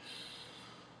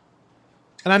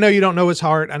 And I know you don't know his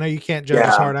heart. I know you can't judge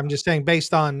his heart. I'm just saying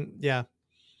based on,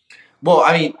 Well,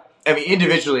 I mean,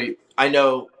 individually, I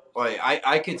know, like,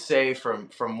 I could say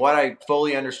from what I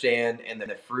fully understand and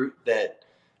the fruit that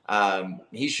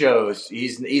he shows,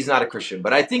 he's not a Christian.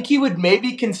 But I think he would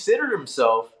maybe consider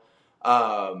himself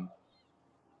a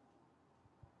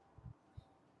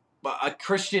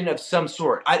Christian of some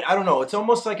sort. I don't know. It's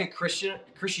almost like a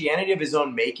Christianity of his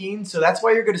own making. So that's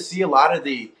why you're going to see a lot of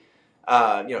the,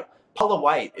 Paula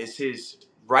White is his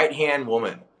right-hand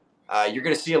woman. You're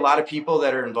going to see a lot of people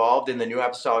that are involved in the New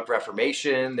Apostolic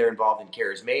Reformation. They're involved in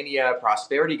charismania,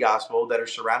 prosperity gospel that are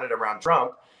surrounded around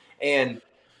Trump. And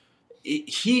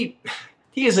he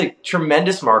is a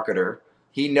tremendous marketer.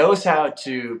 He knows how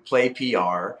to play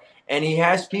PR. And he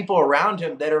has people around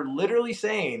him that are literally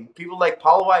saying, people like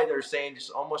Paula White, they're saying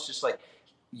just like,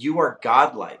 you are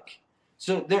godlike.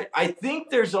 So I think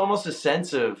there's almost a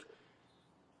sense of,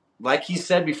 like he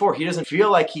said before, he doesn't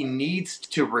feel like he needs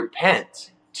to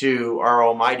repent to our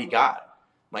Almighty God.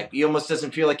 Like, he almost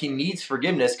doesn't feel like he needs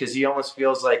forgiveness because he almost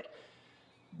feels like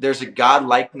there's a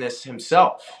God-likeness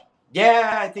himself.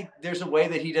 Yeah, I think there's a way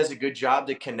that he does a good job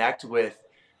to connect with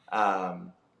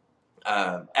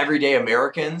everyday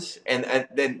Americans, and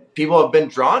then people have been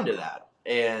drawn to that.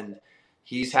 And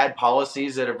he's had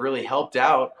policies that have really helped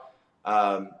out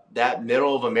that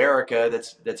middle of America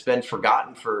that's been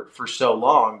forgotten for so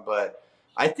long. But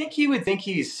I think he would think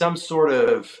he's some sort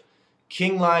of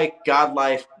king-like,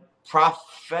 God-like,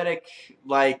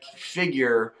 prophetic-like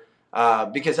figure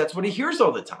because that's what he hears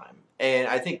all the time. And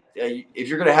I think if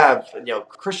you're going to have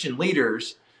Christian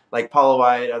leaders like Paula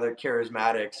White, other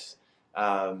charismatics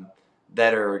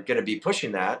that are going to be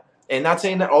pushing that, and not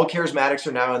saying that all charismatics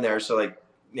are now in there. So like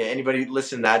anybody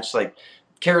listen to that, just like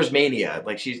charismania,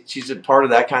 like she's a part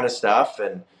of that kind of stuff.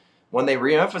 And when they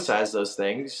reemphasize those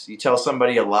things, you tell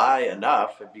somebody a lie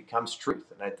enough, it becomes truth.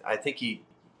 And I think he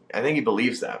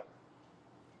believes that.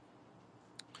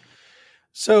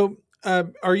 So,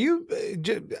 are you,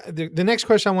 the next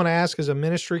question I want to ask is a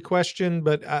ministry question,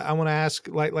 but I want to ask,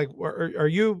 are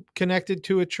you connected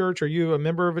to a church? Are you a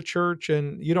member of a church?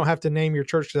 And you don't have to name your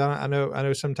church, because I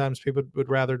know sometimes people would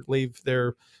rather leave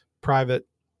their private,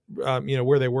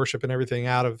 where they worship and everything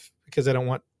out of, because they don't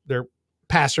want their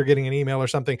pastor getting an email or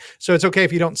something. So it's okay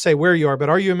if you don't say where you are, but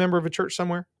are you a member of a church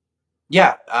somewhere?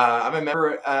 Yeah, I'm a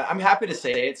member. I'm happy to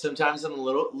say it. Sometimes I'm a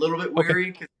little bit Okay.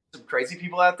 weary because there's some crazy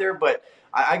people out there, but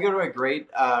I go to a great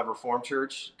Reformed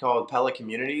church called Pella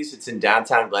Communities. It's in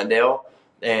downtown Glendale,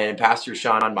 and Pastor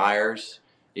Sean Myers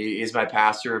is my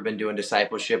pastor. I've been doing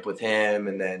discipleship with him,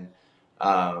 and then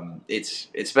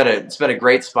it's been a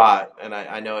great spot, and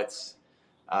I know it's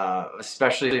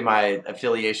especially my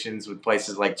affiliations with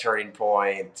places like Turning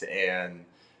Point and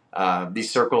these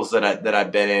circles that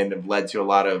I've been in have led to a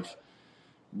lot of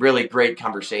really great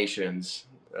conversations.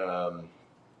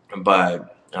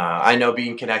 But I know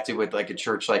being connected with like a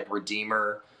church like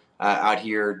Redeemer out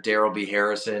here, Daryl B.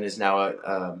 Harrison is now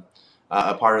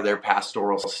a part of their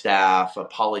pastoral staff.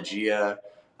 Apologia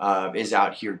is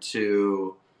out here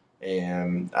too.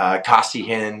 And Kasi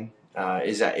Hin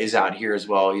is out here as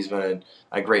well. He's been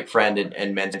a great friend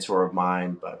and mentor of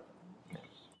mine. But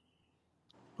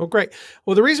Well, great.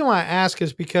 Well, the reason why I ask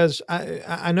is because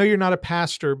I know you're not a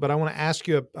pastor, but I want to ask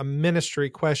you a ministry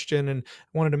question, and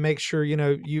I wanted to make sure,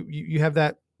 you have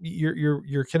that,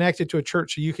 you're connected to a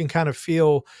church, so you can kind of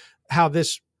feel how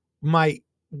this might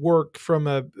work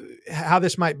how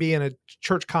this might be in a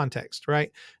church context,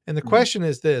 right? And the question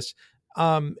is this: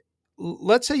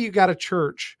 let's say you got a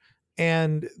church,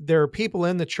 and there are people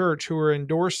in the church who are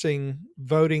endorsing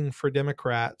voting for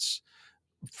Democrats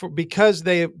because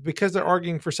they're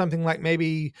arguing for something, like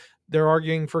maybe they're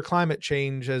arguing for climate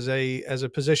change as a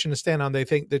position to stand on. They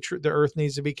think the earth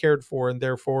needs to be cared for, and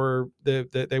therefore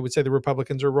they would say the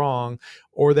Republicans are wrong.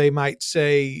 Or they might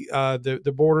say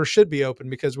the border should be open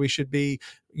because we should be,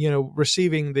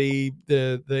 receiving the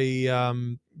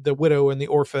widow and the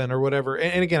orphan or whatever.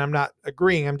 And again, I'm not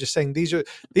agreeing. I'm just saying these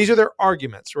are their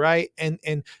arguments, right?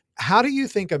 And how do you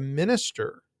think a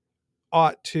minister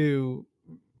ought to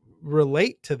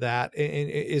relate to that?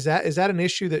 And is that an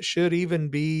issue that should even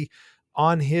be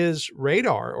on his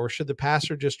radar, or should the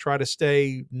pastor just try to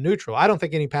stay neutral? I don't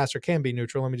think any pastor can be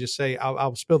neutral. Let me just say,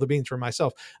 I'll spill the beans for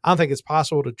myself. I don't think it's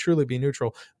possible to truly be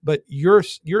neutral. But your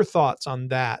thoughts on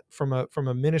that from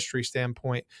a ministry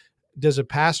standpoint? Does a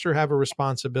pastor have a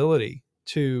responsibility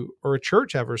or a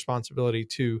church have a responsibility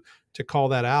to call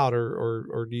that out,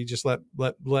 or do you just let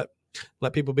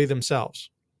people be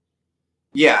themselves?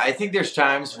 yeah, I think there's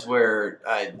times where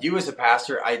you as a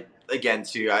pastor,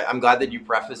 I'm glad that you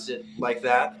preface it like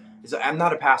that. Is I'm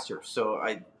not a pastor, so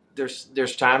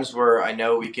there's times where I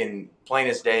know we can plain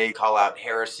as day call out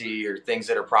heresy or things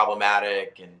that are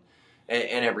problematic and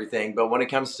everything. But when it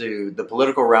comes to the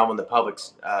political realm and the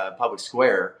public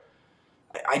square,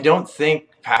 I don't think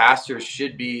pastors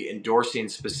should be endorsing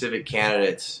specific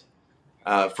candidates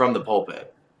from the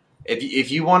pulpit.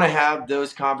 If you want to have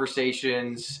those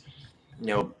conversations,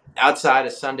 outside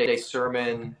a Sunday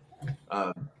sermon,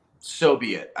 uh, so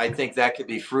be it. I think that could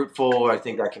be fruitful. I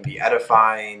think that can be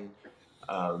edifying.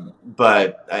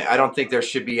 But I don't think there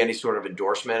should be any sort of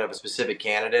endorsement of a specific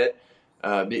candidate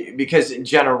because in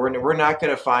general, we're not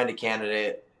going to find a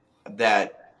candidate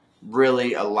that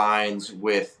really aligns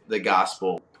with the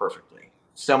gospel perfectly.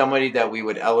 Somebody that we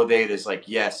would elevate as like,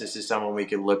 yes, this is someone we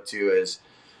could look to as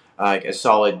a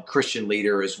solid Christian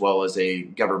leader as well as a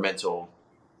governmental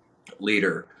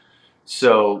leader.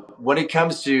 So when it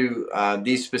comes to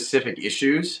these specific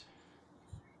issues,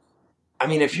 I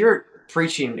mean, if you're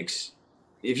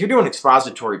if you're doing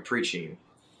expository preaching,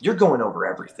 you're going over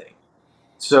everything.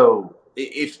 So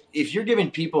if you're giving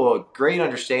people a great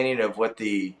understanding of what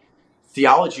the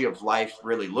theology of life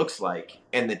really looks like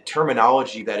and the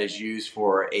terminology that is used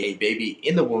for a baby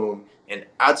in the womb and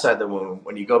outside the womb,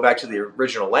 when you go back to the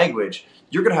original language,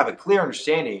 you're going to have a clear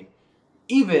understanding,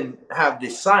 even have the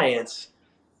science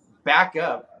back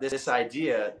up this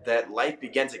idea that life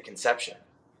begins at conception,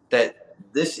 that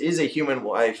this is a human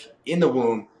life in the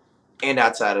womb and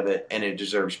outside of it, and it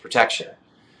deserves protection.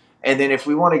 And then if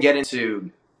we want to get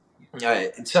into,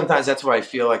 sometimes that's why I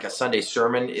feel like a Sunday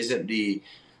sermon isn't the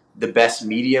best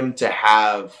medium to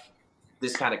have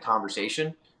this kind of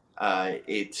conversation.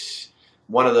 It's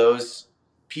one of those,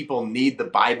 people need the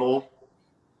Bible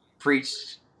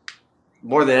preached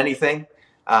more than anything.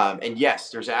 And yes,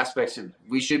 there's aspects of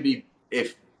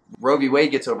if Roe v.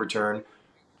 Wade gets overturned,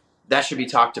 that should be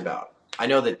talked about. I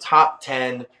know the top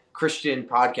 10 Christian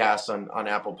podcasts on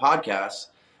Apple Podcasts,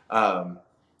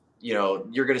 you know,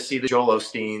 you're going to see the Joel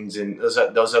Osteens and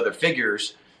those other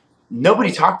figures.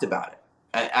 Nobody talked about it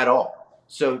at all.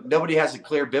 So nobody has a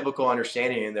clear biblical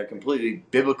understanding, and they're completely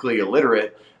biblically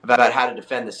illiterate about how to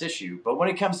defend this issue. But when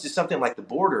it comes to something like the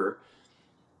border,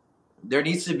 there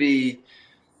needs to be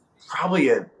probably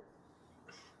a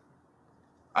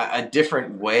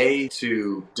different way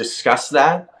to discuss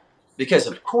that, because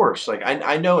of course, like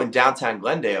I know in downtown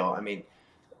Glendale, I mean,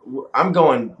 I'm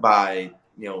going by,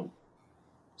 you know,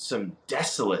 some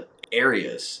desolate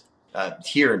areas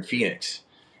here in Phoenix.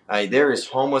 There is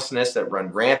homelessness that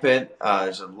run rampant.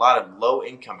 There's a lot of low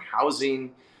income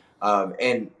housing,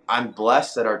 and I'm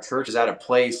blessed that our church is at a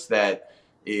place that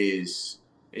is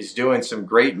doing some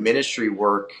great ministry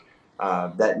work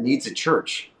that needs a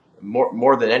church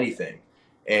more than anything,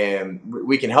 and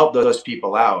we can help those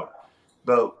people out.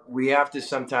 But we have to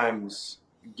sometimes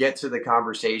get to the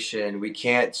conversation. We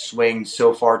can't swing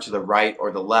so far to the right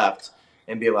or the left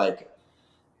and be like,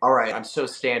 all right, I'm so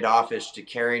standoffish to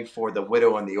caring for the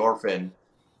widow and the orphan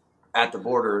at the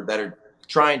border that are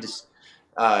trying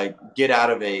to get out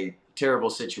of a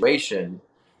terrible situation.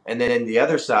 And then the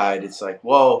other side, it's like,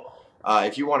 well,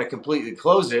 if you want to completely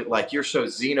close it, like you're so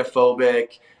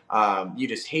xenophobic, you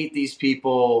just hate these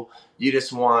people, you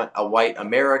just want a white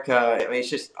America. I mean, it's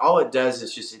just all it does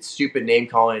is just it's stupid name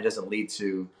calling. It doesn't lead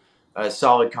to a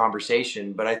solid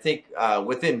conversation. But I think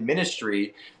within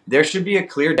ministry, there should be a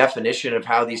clear definition of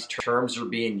how these terms are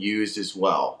being used as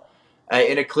well,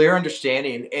 and a clear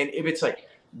understanding. And if it's like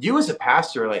you as a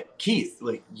pastor, like Keith,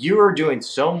 like you are doing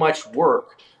so much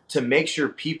work to make sure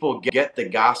people get the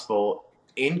gospel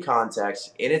in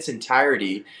context in its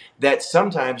entirety, that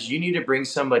sometimes you need to bring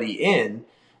somebody in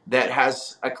that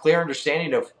has a clear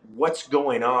understanding of what's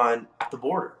going on at the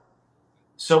border.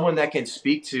 Someone that can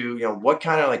speak to, you know, what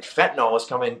kind of like fentanyl is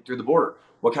coming through the border,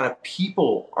 what kind of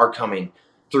people are coming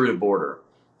through the border.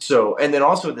 So, and then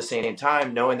also at the same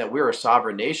time, knowing that we're a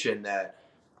sovereign nation, that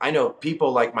I know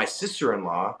people like my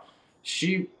sister-in-law,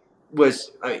 she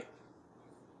was,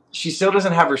 she still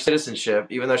doesn't have her citizenship,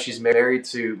 even though she's married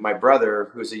to my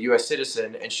brother, who's a U.S.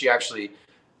 citizen, and she actually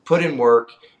put in work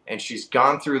and she's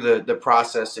gone through the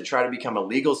process to try to become a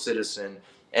legal citizen,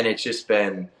 and it's just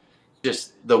been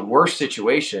just the worst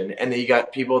situation. And then you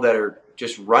got people that are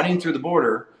just running through the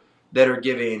border that are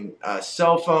giving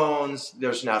cell phones.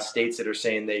 There's now states that are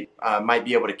saying they might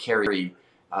be able to carry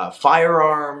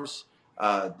firearms.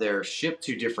 They're shipped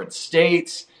to different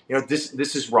states. You know,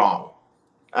 this is wrong,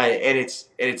 and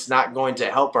it's not going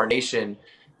to help our nation,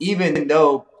 even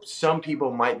though some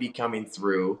people might be coming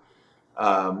through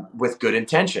with good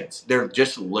intentions. They're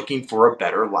just looking for a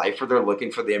better life, or they're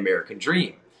looking for the American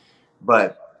dream.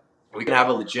 But we can have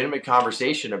a legitimate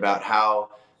conversation about how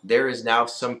there is now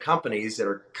some companies that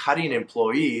are cutting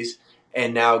employees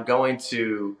and now going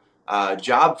to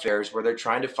job fairs where they're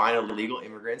trying to find illegal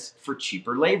immigrants for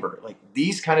cheaper labor. Like,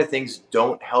 these kind of things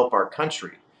don't help our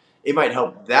country. It might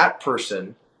help that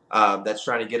person that's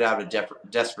trying to get out of a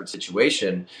desperate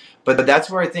situation. But that's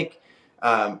where I think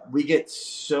we get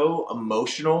so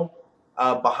emotional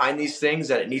behind these things,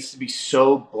 that it needs to be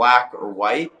so black or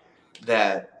white,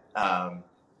 that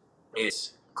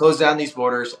it's close down these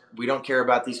borders. We don't care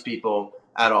about these people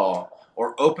at all,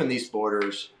 or open these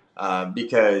borders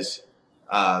because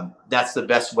that's the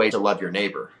best way to love your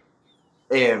neighbor.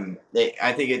 And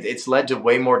I think it's led to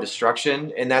way more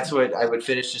destruction. And that's what I would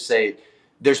finish to say.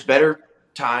 There's better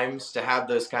times to have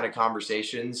those kind of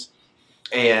conversations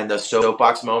and the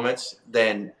soapbox moments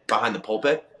than behind the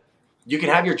pulpit. You can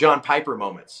have your John Piper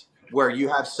moments where you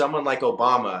have someone like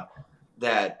Obama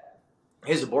that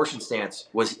his abortion stance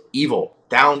was evil,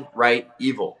 downright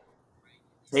evil.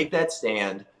 Take that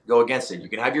stand, go against it. You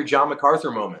can have your John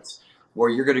MacArthur moments where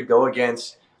you're going to go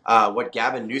against what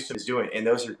Gavin Newsom is doing, and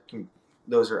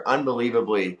those are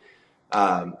unbelievably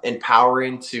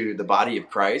empowering to the body of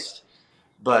Christ.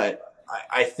 But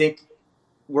I think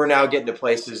we're now getting to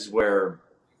places where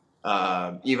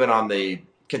even on the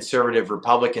conservative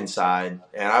Republican side,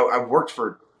 and I worked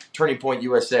for Turning Point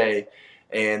USA,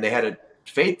 and they had a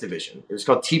faith division. It was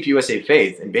called Teep USA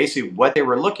Faith. And basically what they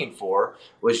were looking for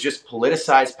was just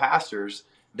politicized pastors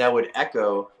that would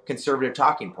echo conservative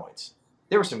talking points.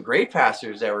 There were some great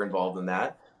pastors that were involved in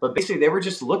that, but basically they were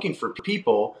just looking for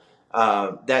people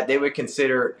that they would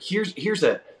consider, here's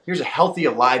a healthy,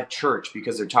 alive church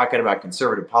because they're talking about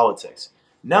conservative politics.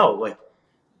 No, like,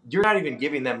 you're not even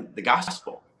giving them the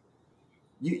gospel.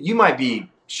 You might be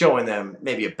showing them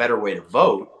maybe a better way to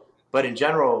vote, but in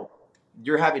general,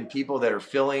 you're having people that are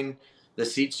filling the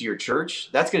seats of your church,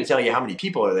 that's going to tell you how many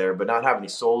people are there, but not how many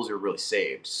souls are really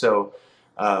saved. So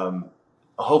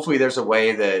hopefully there's a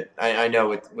way that I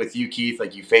know with you, Keith,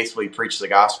 like you faithfully preach the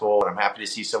gospel, and I'm happy to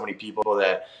see so many people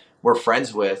that we're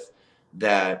friends with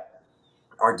that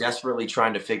are desperately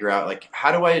trying to figure out, like,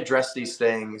 how do I address these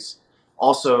things?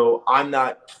 Also, I'm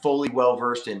not fully well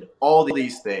versed in all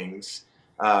these things.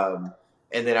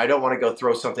 And then I don't want to go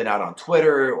throw something out on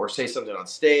Twitter or say something on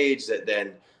stage that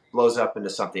then blows up into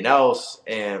something else.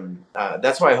 And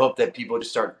that's why I hope that people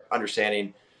just start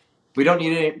understanding we don't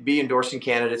need to be endorsing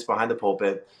candidates behind the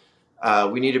pulpit.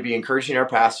 We need to be encouraging our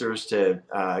pastors to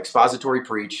expository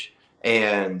preach.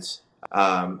 And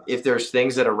if there's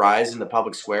things that arise in the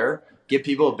public square, give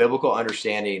people a biblical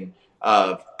understanding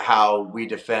of how we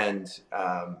defend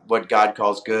what God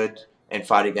calls good and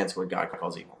fight against what God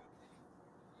calls evil.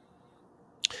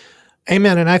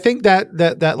 Amen. And I think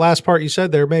that last part you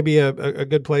said there may be a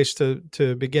good place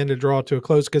to begin to draw to a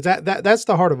close, because that's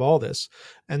the heart of all this.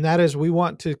 And that is, we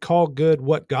want to call good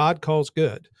what God calls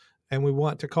good, and we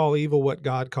want to call evil what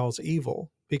God calls evil,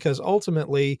 because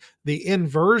ultimately the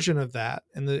inversion of that,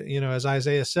 and as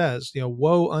Isaiah says,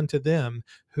 woe unto them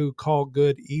who call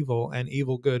good evil and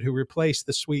evil good, who replace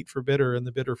the sweet for bitter and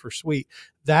the bitter for sweet.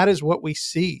 That is what we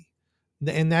see.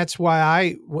 And that's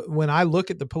why when I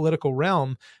look at the political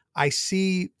realm, I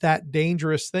see that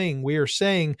dangerous thing. We are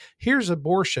saying, here's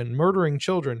abortion, murdering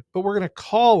children, but we're going to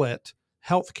call it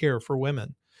healthcare for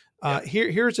women.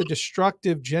 Here's a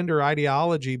destructive gender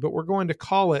ideology, but we're going to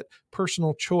call it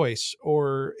personal choice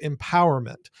or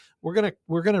empowerment. We're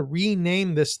going to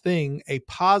rename this thing a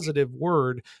positive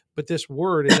word, but this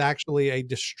word is actually a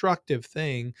destructive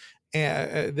thing.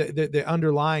 The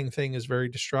underlying thing is very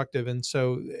destructive. And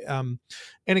so, and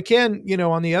again,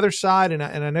 on the other side, and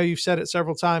I know you've said it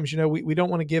several times, we don't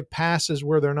want to give passes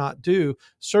where they're not due.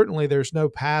 Certainly there's no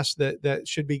pass that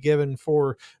should be given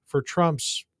for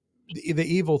Trump's the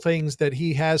evil things that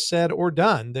he has said or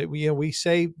done, that we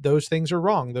say those things are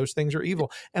wrong. Those things are evil.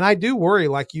 And I do worry,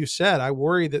 like you said, I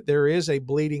worry that there is a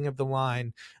bleeding of the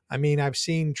line. I mean, I've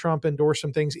seen Trump endorse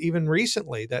some things even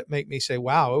recently that make me say,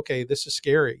 wow, okay, this is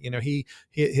scary.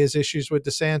 His issues with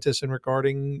DeSantis and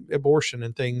regarding abortion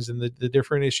and things, and the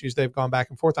different issues they've gone back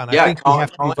and forth on. Yeah, I think we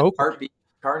have to be vocal.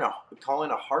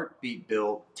 Calling a heartbeat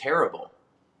bill terrible.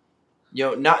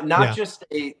 Not just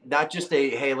a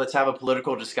hey, let's have a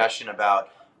political discussion about,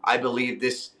 I believe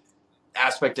this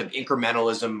aspect of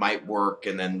incrementalism might work,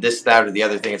 and then this, that, or the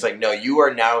other thing. It's like, no, you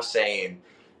are now saying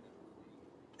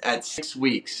at 6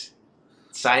 weeks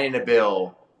signing a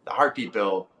bill, the heartbeat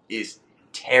bill, is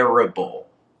terrible.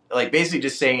 Like, basically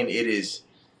just saying it is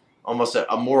almost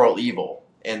a moral evil,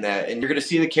 and you're going to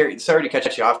see sorry to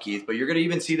cut you off, Keith, but you're going to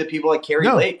even see the people like Carrie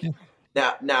Lake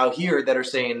now here that are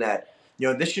saying that,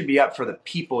 this should be up for the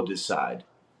people to decide.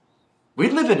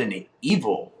 We live in an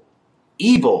evil,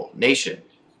 evil nation.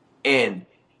 And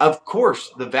of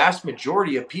course, the vast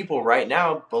majority of people right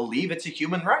now believe it's a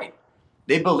human right.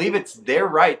 They believe it's their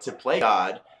right to play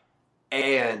God.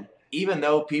 And even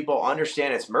though people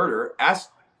understand it's murder, ask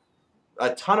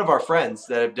a ton of our friends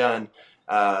that have done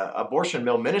abortion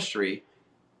mill ministry,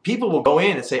 people will go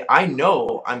in and say, I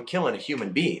know I'm killing a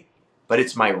human being, but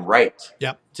it's my right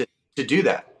to do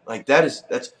that. Like, that's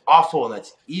awful, and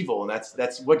that's evil, and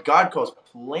that's what God calls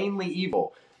plainly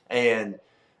evil. And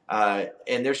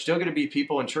there's still going to be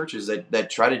people in churches that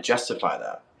try to justify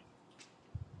that.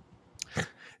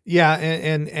 Yeah,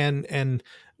 and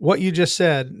what you just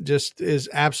said just is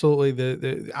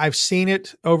absolutely I've seen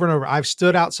it over and over. I've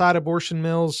stood outside abortion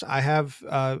mills. I have,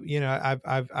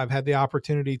 I've had the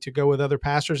opportunity to go with other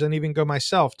pastors and even go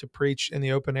myself to preach in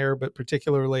the open air, but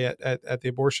particularly at the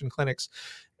abortion clinics.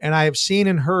 And I have seen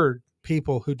and heard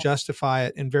people who justify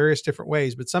it in various different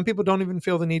ways, but some people don't even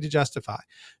feel the need to justify.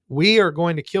 We are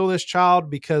going to kill this child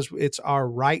because it's our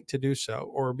right to do so,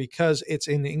 or because it's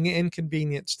an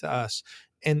inconvenience to us.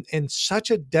 And such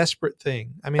a desperate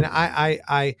thing. I mean,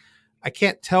 I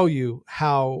can't tell you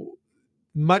how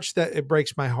much that it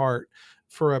breaks my heart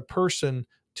for a person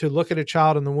to look at a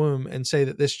child in the womb and say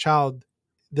that this child,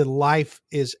 the life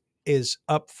is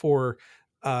up for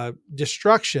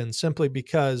destruction simply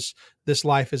because this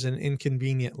life is an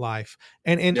inconvenient life.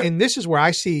 And this is where I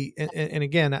see, and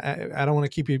again, I don't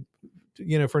want to keep you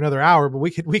for another hour, but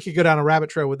we could go down a rabbit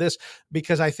trail with this,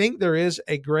 because I think there is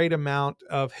a great amount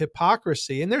of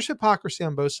hypocrisy, and there's hypocrisy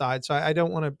on both sides. So I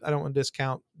don't want to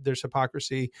discount there's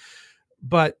hypocrisy,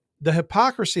 but the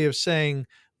hypocrisy of saying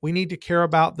we need to care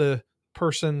about the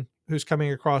person who's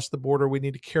coming across the border. We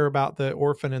need to care about the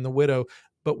orphan and the widow,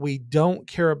 but we don't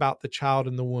care about the child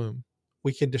in the womb.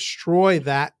 We can destroy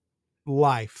that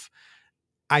life.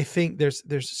 I think there's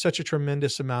such a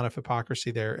tremendous amount of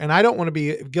hypocrisy there. And I don't want to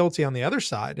be guilty on the other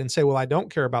side and say, well, I don't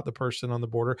care about the person on the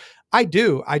border. I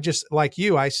do. I just, like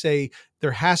you, I say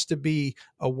there has to be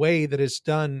a way that is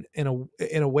done in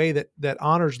a way that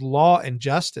honors law and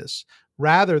justice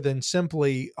rather than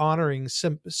simply honoring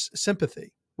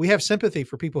sympathy. We have sympathy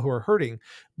for people who are hurting,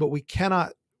 but we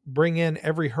cannot bring in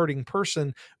every hurting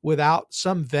person without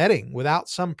some vetting, without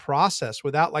some process,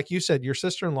 without, like you said, your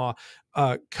sister-in-law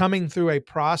coming through a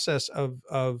process of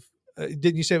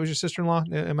didn't you say it was your sister-in-law?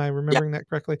 Am I remembering that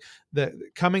correctly? That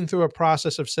coming through a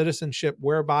process of citizenship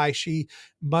whereby she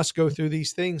must go through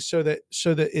these things so that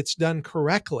it's done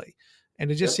correctly. And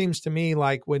it just seems to me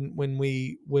like when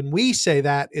we say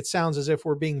that, it sounds as if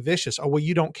we're being vicious. Oh, well,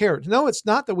 you don't care. No, it's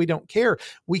not that we don't care.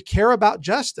 We care about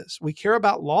justice. We care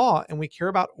about law, and we care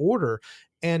about order,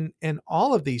 and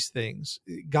all of these things.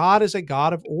 God is a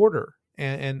God of order.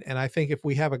 And I think if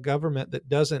we have a government that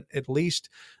doesn't at least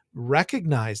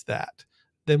recognize that,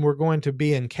 then we're going to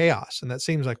be in chaos. And that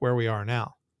seems like where we are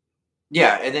now.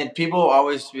 Yeah, and then people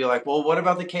always be like, well, what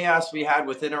about the chaos we had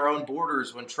within our own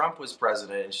borders when Trump was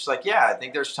president? It's just like, yeah, I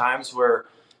think there's times where,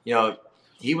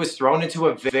 he was thrown into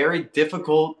a very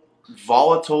difficult,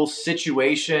 volatile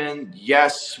situation.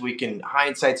 Yes,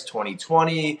 hindsight's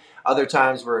 2020. Other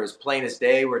times where it's plain as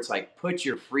day, where it's like, put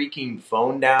your freaking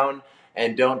phone down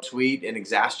and don't tweet and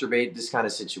exacerbate this kind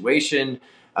of situation.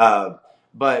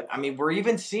 But I mean, we're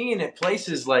even seeing it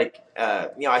places like,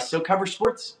 I still cover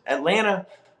sports. Atlanta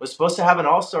was supposed to have an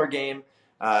all-star game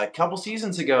a couple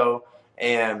seasons ago,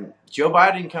 and Joe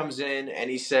Biden comes in and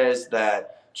he says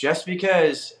that just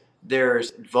because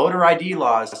there's voter ID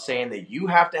laws saying that you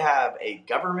have to have a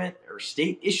government or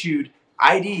state-issued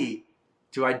ID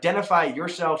to identify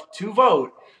yourself to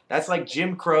vote, that's like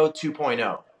Jim Crow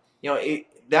 2.0.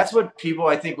 That's what people,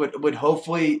 I think, would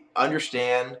hopefully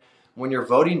understand. When you're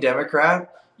voting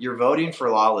Democrat, you're voting for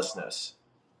lawlessness.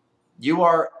 You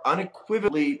are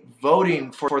unequivocally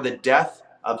voting for the death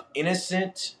of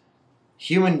innocent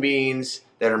human beings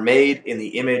that are made in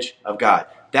the image of God.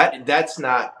 That's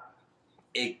not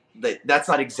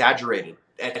exaggerated.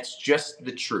 It's just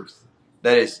the truth.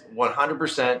 That is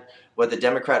 100% what the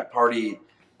Democrat Party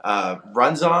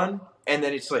runs on. And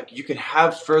then it's like you can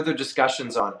have further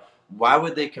discussions on why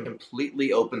would they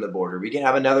completely open the border. We can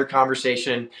have another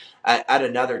conversation at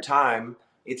another time.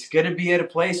 It's going to be at a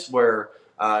place where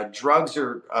drugs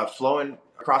are flowing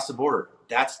across the border.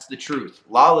 That's the truth.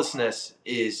 Lawlessness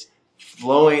is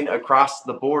flowing across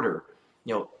the border.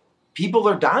 People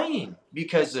are dying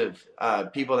because of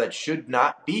people that should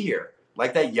not be here,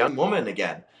 like that young woman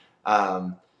again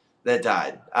that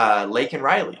died, Laken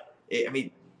Riley.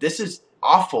 This is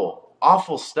awful,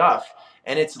 awful stuff,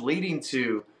 and it's leading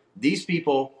to these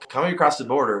people coming across the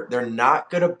border. They're not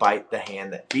going to bite the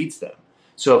hand that feeds them.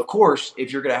 So, of course,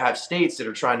 if you're going to have states that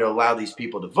are trying to allow these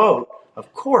people to vote,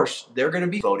 of course, they're going to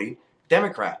be voting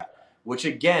Democrat, which,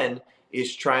 again,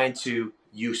 is trying to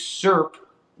usurp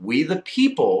we the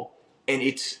people. And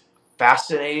it's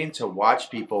fascinating to watch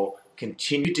people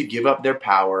continue to give up their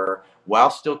power while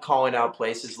still calling out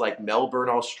places like Melbourne,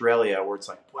 Australia, where it's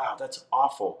like, wow, that's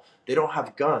awful. They don't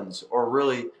have guns or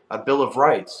really a Bill of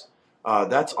Rights.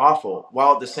 That's awful.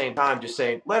 While at the same time just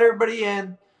saying, let everybody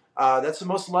in. That's the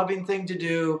most loving thing to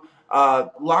do.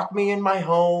 Lock me in my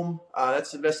home.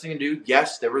 That's the best thing to do.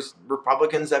 Yes, there was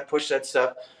Republicans that pushed that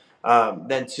stuff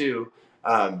then too.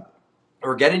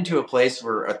 We're getting to a place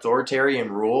where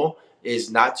authoritarian rule is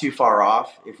not too far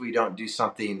off if we don't do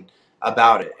something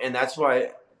about it. And that's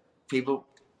why people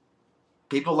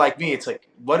like me, it's like,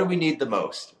 what do we need the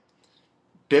most?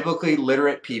 Biblically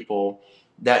literate people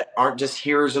that aren't just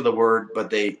hearers of the word,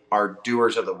 but they are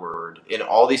doers of the word. In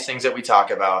all these things that we talk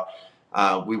about,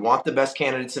 we want the best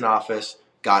candidates in office.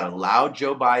 God allowed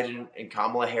Joe Biden and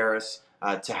Kamala Harris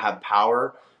to have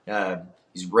power.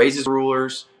 He's raises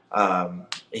rulers.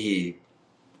 He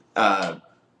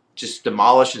just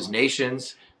demolishes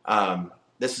nations.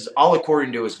 This is all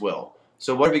according to his will.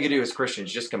 So what are we going to do as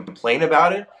Christians? Just complain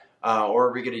about it? Or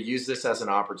are we going to use this as an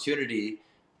opportunity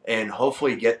and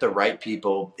hopefully get the right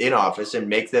people in office and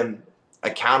make them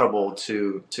accountable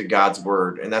to God's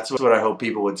word? And that's what I hope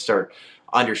people would start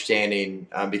understanding,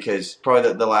 because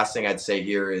probably the last thing I'd say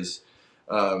here is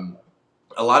a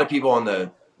lot of people on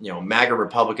the MAGA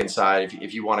Republican side,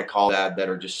 if you want to call that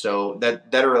are just so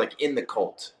that are like in the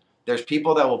cult. There's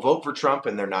people that will vote for Trump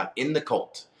and they're not in the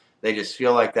cult. They just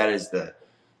feel like that is the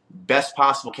best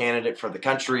possible candidate for the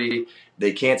country.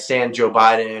 They can't stand Joe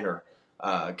Biden or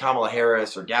Kamala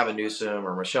Harris or Gavin Newsom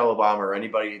or Michelle Obama or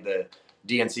anybody the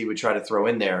DNC would try to throw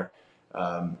in there.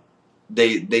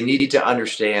 They need to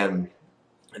understand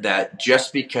that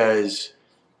just because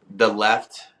the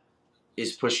left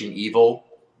is pushing evil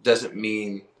doesn't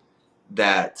mean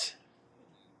that,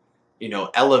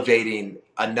 elevating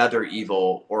another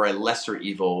evil or a lesser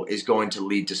evil is going to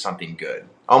lead to something good.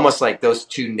 Almost like those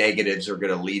two negatives are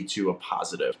going to lead to a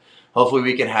positive. Hopefully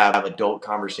we can have adult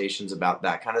conversations about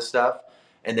that kind of stuff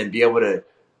and then be able to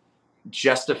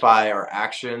justify our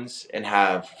actions and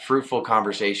have fruitful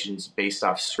conversations based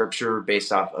off scripture,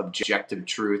 based off objective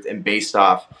truth, and based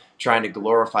off trying to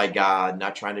glorify God,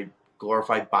 not trying to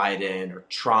glorify Biden or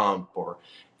Trump or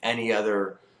any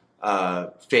other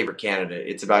favorite candidate.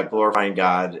 It's about glorifying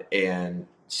God and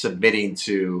submitting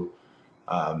to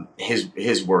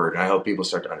his word. And I hope people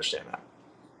start to understand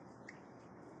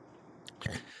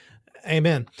that.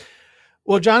 Amen.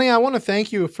 Well, Jonny, I want to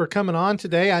thank you for coming on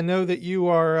today. I know that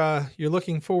you're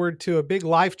looking forward to a big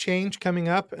life change coming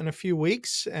up in a few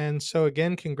weeks, and so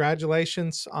again,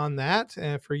 congratulations on that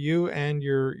for you and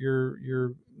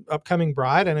your upcoming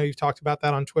bride. I know you've talked about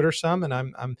that on Twitter some, and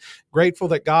I'm grateful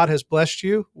that God has blessed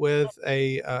you with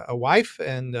a wife,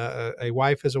 and a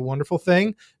wife is a wonderful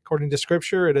thing. According to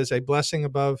Scripture, it is a blessing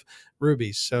above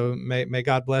rubies. So may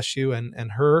God bless you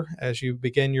and her as you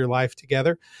begin your life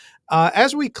together.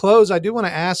 As we close, I do want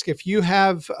to ask if you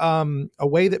have a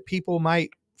way that people might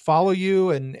follow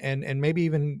you and maybe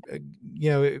even,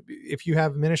 if you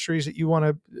have ministries that you want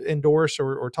to endorse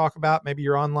or talk about, maybe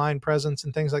your online presence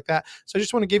and things like that. So I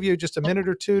just want to give you just a minute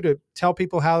or two to tell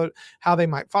people how they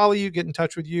might follow you, get in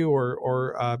touch with you,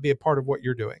 or be a part of what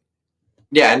you're doing.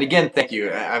 Yeah. And again, thank you.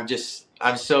 I'm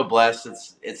so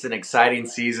blessed. It's an exciting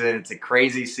season. It's a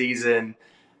crazy season.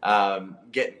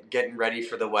 Getting ready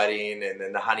for the wedding and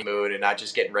then the honeymoon, and not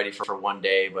just getting ready for one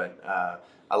day, but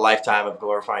a lifetime of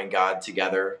glorifying God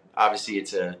together. Obviously,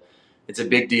 it's a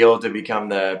big deal to become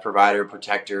the provider,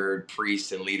 protector,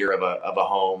 priest, and leader of a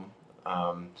home.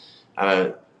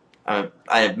 I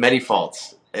have many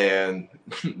faults, and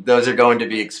those are going to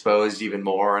be exposed even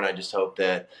more. And I just hope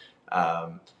that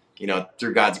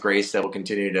through God's grace, that we'll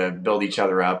continue to build each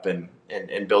other up and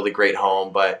build a great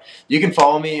home. But you can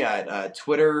follow me at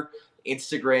Twitter,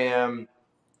 Instagram,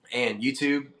 and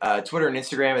YouTube. Twitter and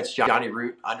Instagram, it's Jonny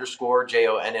Root _ JONNYROOT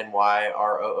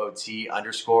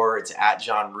 _ It's at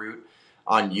John Root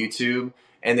on YouTube.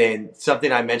 And then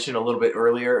something I mentioned a little bit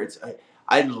earlier,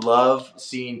 I love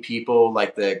seeing people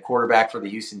like the quarterback for the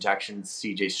Houston Texans,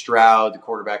 C.J. Stroud, the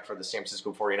quarterback for the San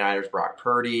Francisco 49ers, Brock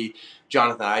Purdy,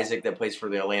 Jonathan Isaac that plays for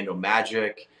the Orlando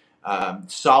Magic,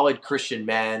 solid Christian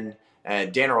men.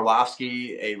 Dan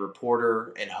Orlovsky, a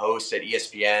reporter and host at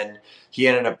ESPN, he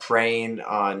ended up praying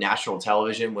on national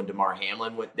television when Damar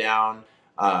Hamlin went down.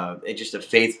 It's just a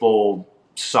faithful,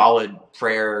 solid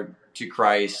prayer to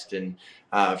Christ and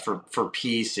for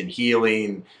peace and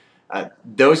healing.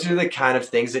 Those are the kind of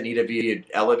things that need to be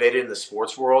elevated in the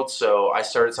sports world. So I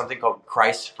started something called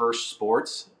Christ First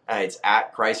Sports. It's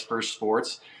at Christ First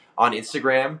Sports on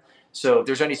Instagram. So if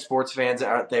there's any sports fans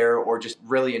out there or just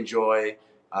really enjoy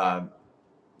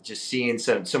just seeing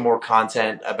some more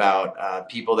content about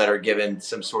people that are given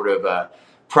some sort of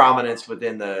prominence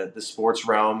within the sports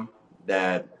realm,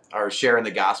 that are sharing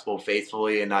the gospel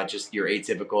faithfully and not just your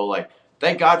atypical, like,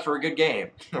 thank God for a good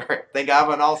game, or thank God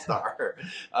for an all-star.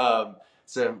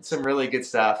 Some really good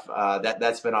stuff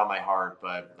that's been on my heart.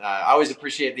 But I always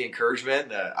appreciate the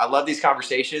encouragement. I love these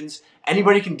conversations.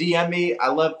 Anybody can DM me. I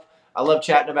love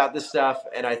chatting about this stuff,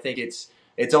 and I think it's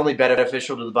only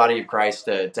beneficial to the body of Christ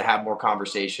to have more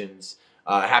conversations.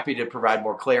 Happy to provide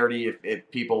more clarity if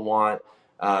people want.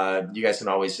 You guys can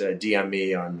always DM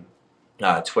me on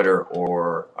Twitter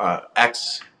or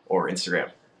X or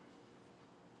Instagram.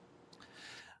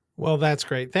 Well, that's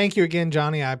great. Thank you again,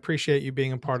 Jonny. I appreciate you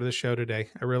being a part of the show today.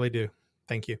 I really do.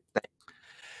 Thank you.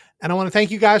 And I want to thank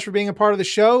you guys for being a part of the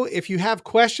show. If you have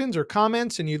questions or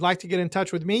comments and you'd like to get in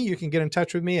touch with me, you can get in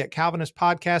touch with me at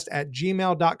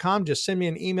calvinistpodcast@gmail.com. Just send me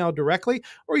an email directly,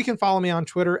 or you can follow me on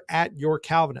Twitter at Your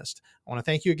Calvinist. I want to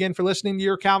thank you again for listening to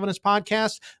Your Calvinist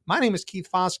Podcast. My name is Keith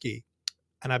Foskey,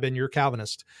 and I've been Your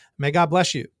Calvinist. May God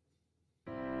bless you.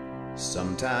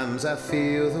 Sometimes I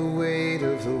feel the weight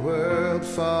of the world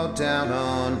fall down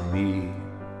on me,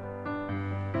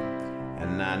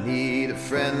 and I need a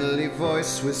friendly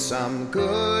voice with some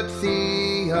good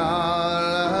theology.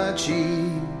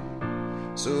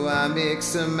 So I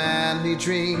mix a manly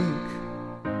drink,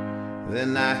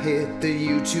 then I hit the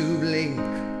YouTube link,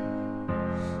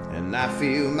 and I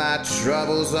feel my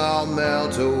troubles all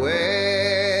melt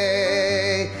away.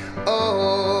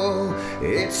 Oh,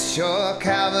 it's Your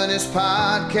Calvinist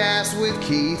Podcast with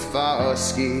Keith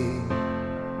Foskey.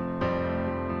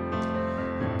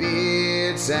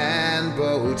 Beards and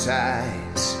bow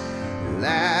ties,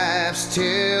 laughs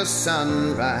till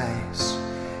sunrise.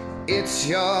 It's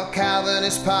your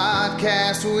Calvinist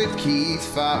podcast with Keith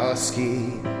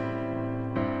Foskey.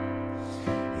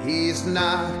 He's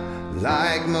not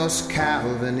like most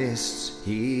Calvinists,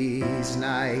 he's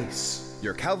nice.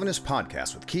 Your Calvinist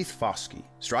podcast with Keith Foskey,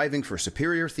 striving for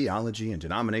superior theology and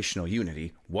denominational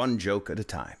unity, one joke at a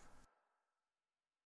time.